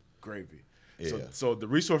back gravy. Yeah. So the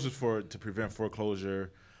resources to prevent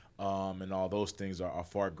foreclosure, and all those things are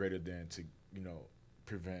far greater than to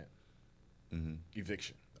prevent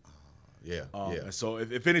eviction. Yeah. And so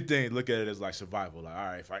if anything, look at it as like survival. Like, all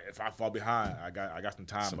right, if I fall behind, I got some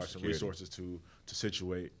time, some security. resources to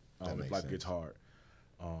situate if life gets hard.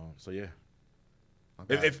 So yeah.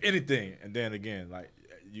 Okay. If anything, and then again, like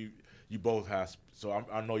you both have. So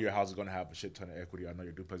I know your house is gonna have a shit ton of equity. I know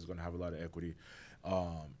your duplex is gonna have a lot of equity.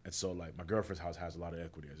 And so like my girlfriend's house has a lot of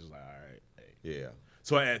equity. It's just like, all right, hey. Yeah.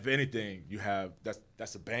 So if anything, you have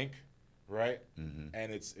that's a bank, right?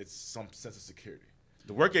 And it's some sense of security.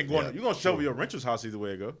 The work ain't going. You're gonna shovel your renter's house either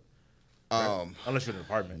way it go. Right? Unless you're in an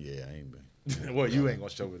apartment. Yeah, I ain't been. Well, you ain't gonna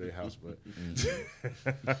shovel their house, but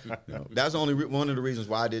No, that's only one of the reasons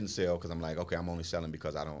why I didn't sell, because I'm like, okay, I'm only selling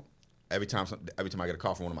because I don't. Every time I get a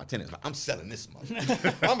call from one of my tenants, like, I'm selling this month.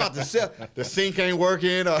 I'm about to sell. The sink ain't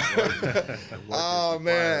working. Oh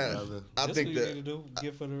man, I That's think what you that need to do.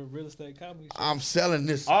 Get for the real estate comedy show. I'm selling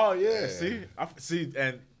this. oh yeah, see,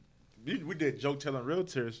 and we did joke telling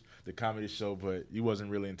realtors the comedy show, but you wasn't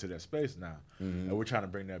really into that space now, and we're trying to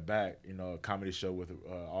bring that back. A comedy show with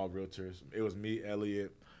all realtors. It was me,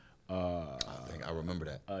 Elliot. I think I remember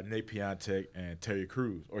that. Nate Piantek and Terry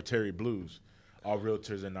Crews or Terry Blues, all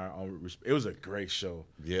realtors in our own. It was a great show.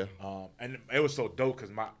 Yeah. And it was so dope because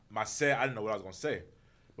my set, I didn't know what I was gonna say,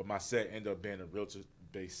 but my set ended up being a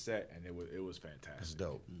realtor-based set, and it was fantastic. That's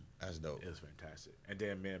dope. That's dope. It was fantastic. And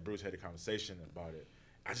then me and Bruce had a conversation about it.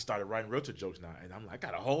 I just started writing realtor jokes now, and I'm like,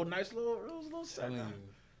 I got a whole nice little set Telling now.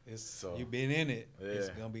 you, So you've been in it. It's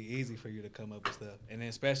Yeah. gonna be easy for you to come up with stuff, and then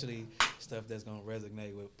especially stuff that's gonna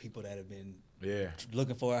resonate with people that have been Yeah.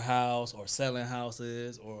 looking for a house or selling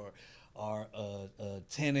houses or are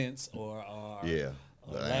tenants or are Yeah.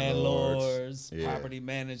 landlords, Yeah. property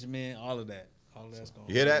management, all of that. All of that's going.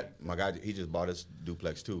 You hear that? My guy, he just bought his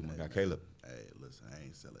duplex too. My guy Caleb. Hey, listen, I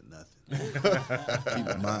ain't selling nothing.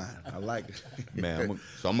 Keep in mind, I like it. Man, I'm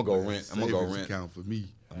gonna go rent. I'm gonna go Savings rent. account for me.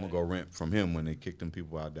 I'm gonna go rent from him when they kick them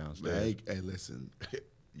people out Man, downstairs. hey, listen,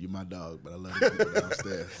 you my dog, but I love the people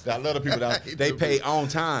downstairs. I love the people down. They pay on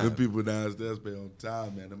The time. people downstairs pay on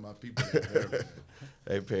time, man. They're my people. Man.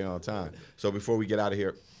 They pay on time. So before we get out of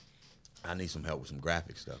here, I need some help with some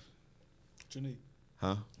graphic stuff. What you need?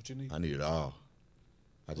 Huh? What you need? I need it all.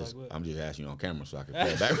 Like what? I'm just asking you on camera so I can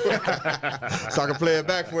play it back. So I can play it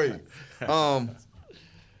back for you. I'll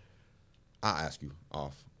ask you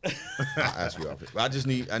off. I'll ask you off. But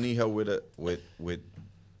I need help with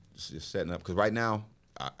just setting up, because right now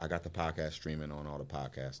I got the podcast streaming on all the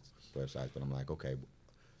podcast websites, but I'm like, okay,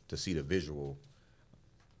 to see the visual,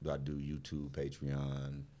 do I do YouTube,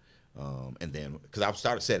 Patreon, and then because I've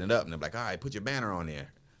started setting it up, and they're like, all right, put your banner on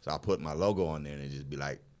there. So I'll put my logo on there, and it just be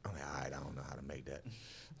like, I'm like, all right, I don't know how to make that.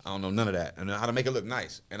 I don't know none of that, and how to make it look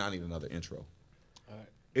nice, and I need another intro. All right.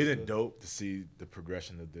 Isn't it dope to see the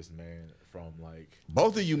progression of this man from like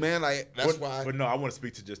Both of you, man, like that's why. But no, I want to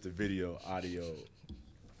speak to just the video, audio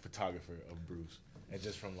photographer of Bruce, and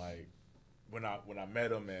just from like when I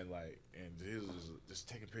met him and he was just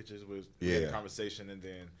taking pictures with we had a conversation, and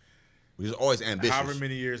then We was always ambitious. however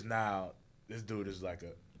many years now, this dude is like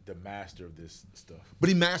the master of this stuff. But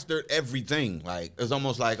he mastered everything. Like it's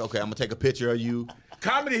almost like, okay, I'm gonna take a picture of you.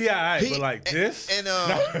 Comedy, yeah, but like this, and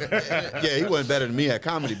yeah, he wasn't better than me at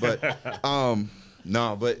comedy, but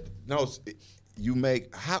you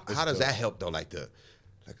make how does that help though?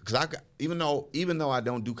 Because even though I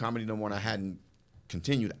don't do comedy no more and I hadn't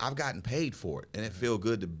continued, I've gotten paid for it, and it feels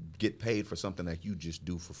good to get paid for something that you just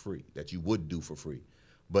do for free, that you would do for free.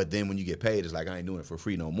 But then when you get paid, it's like I ain't doing it for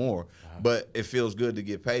free no more. But it feels good to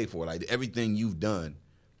get paid for it. Like everything you've done,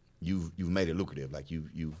 you've made it lucrative. Like you've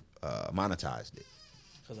monetized it.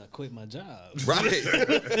 Because I quit my job. Right.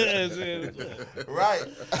 Right.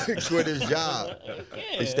 Quit his job.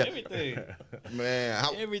 Yeah, everything. Man.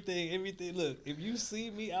 Everything. Look, if you see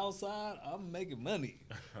me outside, I'm making money.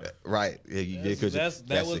 Right. Yeah, you did, 'cause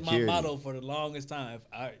that was security. my motto for the longest time.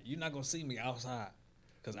 You're not going to see me outside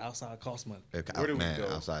because outside costs money. where did we go?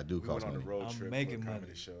 Outside do we cost went on money. a road I'm trip making for a comedy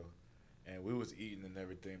money. show, and we was eating and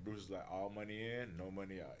everything. Bruce was like, all money in, no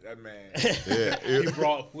money out. That man, Yeah. he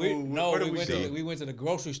brought food. Where did we went to the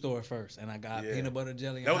grocery store first, and I got Yeah. peanut butter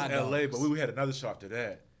jelly and That was hot L.A., dogs. but we had another show after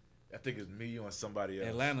that. I think it was me, you, and somebody else.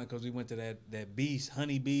 Atlanta, because we went to that Beast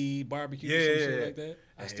honey bee barbecue or Yeah, some yeah, shit yeah. like that.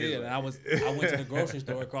 I And still, he and was I went to the grocery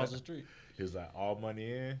store across the street. He was like, all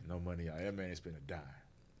money in, no money out. That man ain't spent a dime.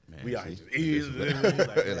 Man, We out here see? just eating. He's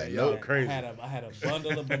like, Like, y'all nope. crazy. I had a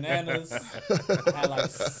bundle of bananas. I had like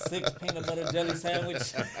 6 peanut butter jelly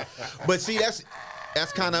sandwich. But see, that's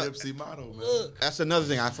kind of Gypsy motto, man. that's another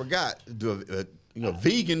thing I forgot.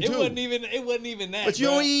 Vegan too. It wasn't even that. But you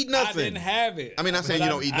bruh. don't eat nothing. I didn't have it. I mean, not saying But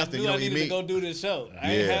you don't eat nothing, I knew you don't I eat needed meat. to go do this show.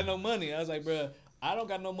 I ain't Yeah. had no money. I was like, bro, I don't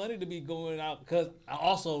got no money to be going out because I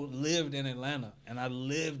also lived in Atlanta and I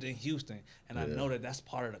lived in Houston, and I know that that's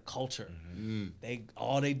part of the culture.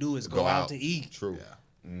 All they do is go out to eat. True.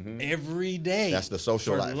 Every day. That's the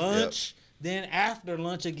social for life. lunch, then after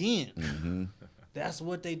lunch again. That's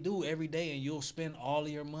what they do every day, and you'll spend all of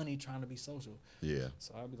your money trying to be social. Yeah.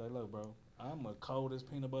 So I'll be like, look, bro, I'm a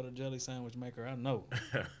coldest peanut butter jelly sandwich maker I know.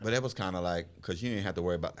 But that was kind of like, because you didn't have to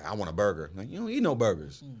worry about, I want a burger. Like, you don't eat no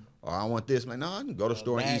burgers. Or I want this. Like, no, I can go to the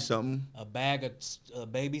store and eat something. A bag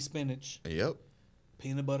of baby spinach, Yep.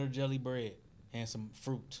 peanut butter jelly bread, and some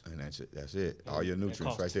fruit. And that's it. That's it. All your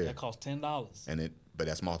nutrients right there. That costs $10. But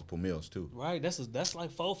that's multiple meals too. Right. That's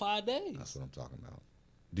like 4 or 5 days. That's what I'm talking about.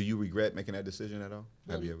 Do you regret making that decision at all?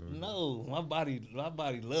 Have you ever? No, my body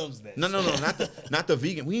loves that. No, not the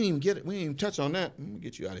vegan. We didn't even get it. We didn't even touch on that. Let me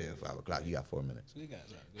get you out of here at 5 o'clock. You got 4 minutes. You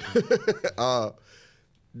guys are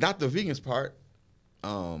Not the vegans part.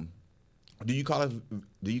 Do you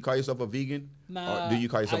call yourself a vegan? Nah, Or do you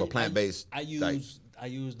call yourself a plant-based? I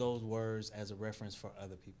use those words as a reference for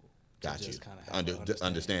other people. Got you. Just kind of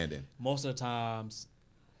Understanding. Most of the times,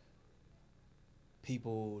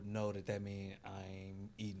 people know that means I'm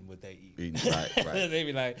eating what they eat. Right. They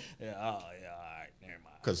be like, yeah, all right, never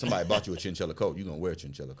mind. Because somebody bought you a chinchilla coat, you're gonna wear a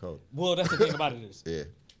chinchilla coat. Well, that's the thing about it is, Yeah.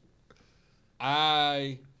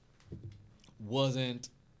 I wasn't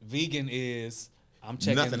vegan. I'm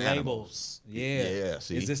checking Nothing labels. Yeah. Yeah,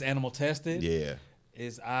 see? Is this animal tested? Yeah.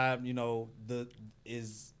 Is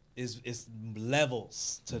it's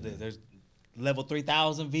levels to this. There's level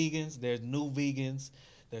 3,000 vegans. There's new vegans.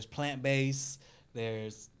 There's plant-based.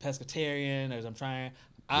 There's pescatarian.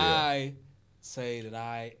 I say that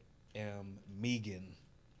I am Megan.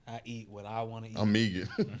 I eat what I want to eat. I'm vegan.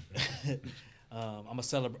 I'm a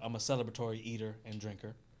celebratory eater and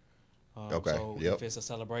drinker. Okay, So yep. if it's a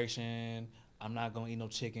celebration, I'm not gonna eat no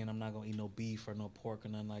chicken. I'm not gonna eat no beef or no pork or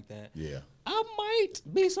nothing like that. Yeah. I might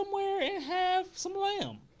be somewhere and have some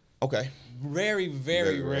lamb. Okay. Very,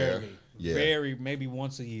 very Very rare. rarely. Yeah. Very, maybe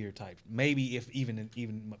once a year type. Maybe if even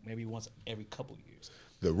maybe once every couple years.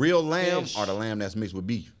 The real lamb Fish. or the lamb that's mixed with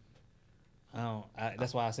beef?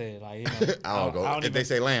 That's why I said like I don't go. If they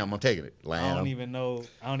say lamb, I'm taking it. Lamb. I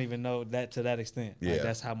don't even know that to that extent. Like, Yeah.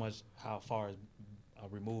 that's how far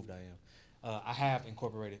removed I am. I have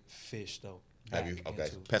incorporated fish though. Have you? back Okay.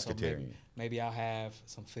 into it. So Pescatarian. maybe I'll have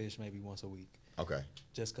some fish maybe once a week, Okay.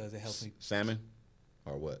 just because it helps me. Salmon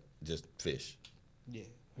or what? Just fish. Yeah.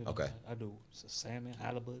 Okay. I do salmon,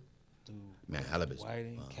 halibut, do Man, halibut's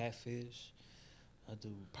whiting, catfish. I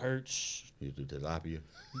do perch. You do tilapia.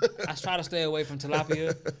 I try to stay away from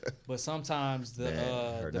tilapia, but sometimes Man, heard the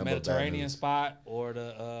nothing but bad Mediterranean news. spot or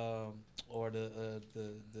the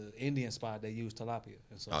Indian spot, they use tilapia.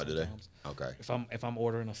 And so Oh, do they? sometimes Okay. if I'm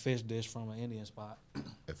ordering a fish dish from an Indian spot,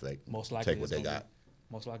 If they most likely take what they got.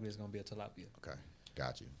 Most likely it's gonna be a tilapia. Okay.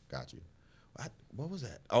 Got you. What was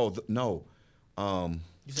that? Oh, no.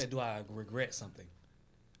 You said, do I regret something?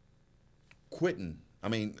 Quitting. I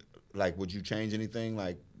mean, like, would you change anything?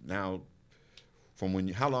 Like now,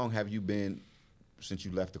 how long have you been since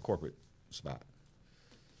you left the corporate spot?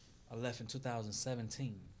 I left in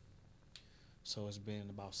 2017, so it's been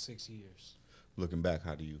about 6 years. Looking back,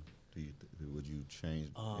 how would you change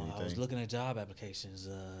anything? I was looking at job applications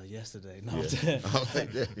yesterday. No, Yeah.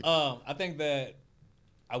 I think that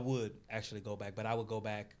I would actually go back, but I would go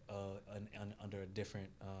back under a different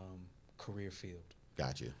career field.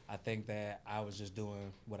 Got you. I think that I was just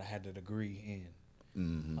doing what I had the degree in.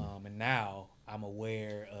 Mm-hmm. And now I'm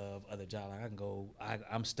aware of other jobs. Like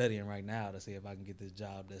I'm studying right now to see if I can get this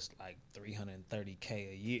job that's like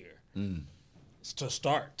 $330K a year to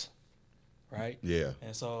start, right? Yeah.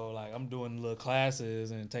 And so like I'm doing little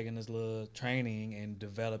classes and taking this little training and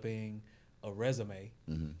developing a resume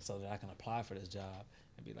so that I can apply for this job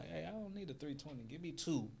and be like, hey, I don't need a 320. Give me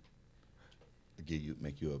 2.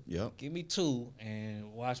 Make you up. Yep. Give me 2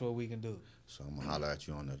 and watch what we can do. So I'm gonna holler at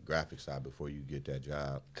you on the graphic side before you get that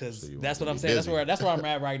job. Because So you that's won't what I'm be saying. busy. That's where I'm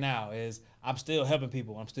at right now. Is I'm still helping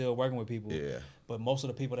people. I'm still working with people. Yeah. But most of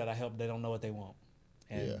the people that I help, they don't know what they want,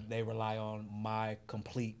 and Yeah. they rely on my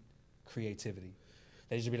complete creativity.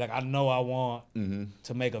 They just be like, I know I want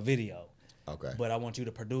to make a video, Okay. but I want you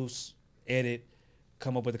to produce, edit,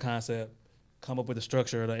 come up with the concept, come up with the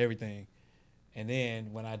structure of everything, And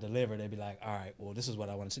then when I deliver, they be like, all right, well, this is what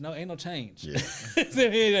I want to see. No, ain't no change.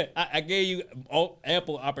 Yeah. I gave you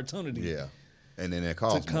ample opportunity. Yeah. And then it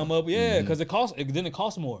costs to come more. up, because it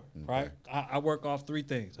costs more, right? I work off 3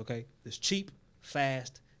 things, okay? It's cheap,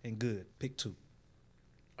 fast, and good. Pick 2.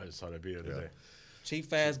 I just saw that video today. Cheap,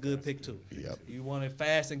 fast, good. Pick 2. Yep. You want it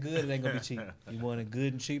fast and good, it ain't gonna be cheap. You want it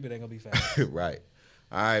good and cheap, it ain't gonna be fast. Right.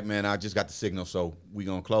 All right, man. I just got the signal, so we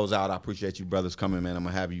gonna close out. I appreciate you brothers coming, man. I'm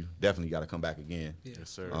gonna have you definitely got to come back again. Yeah. Yes,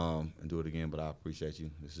 sir. And do it again. But I appreciate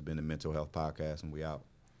you. This has been the Mental Health Podcast, and we out.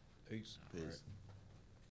 Peace. Peace.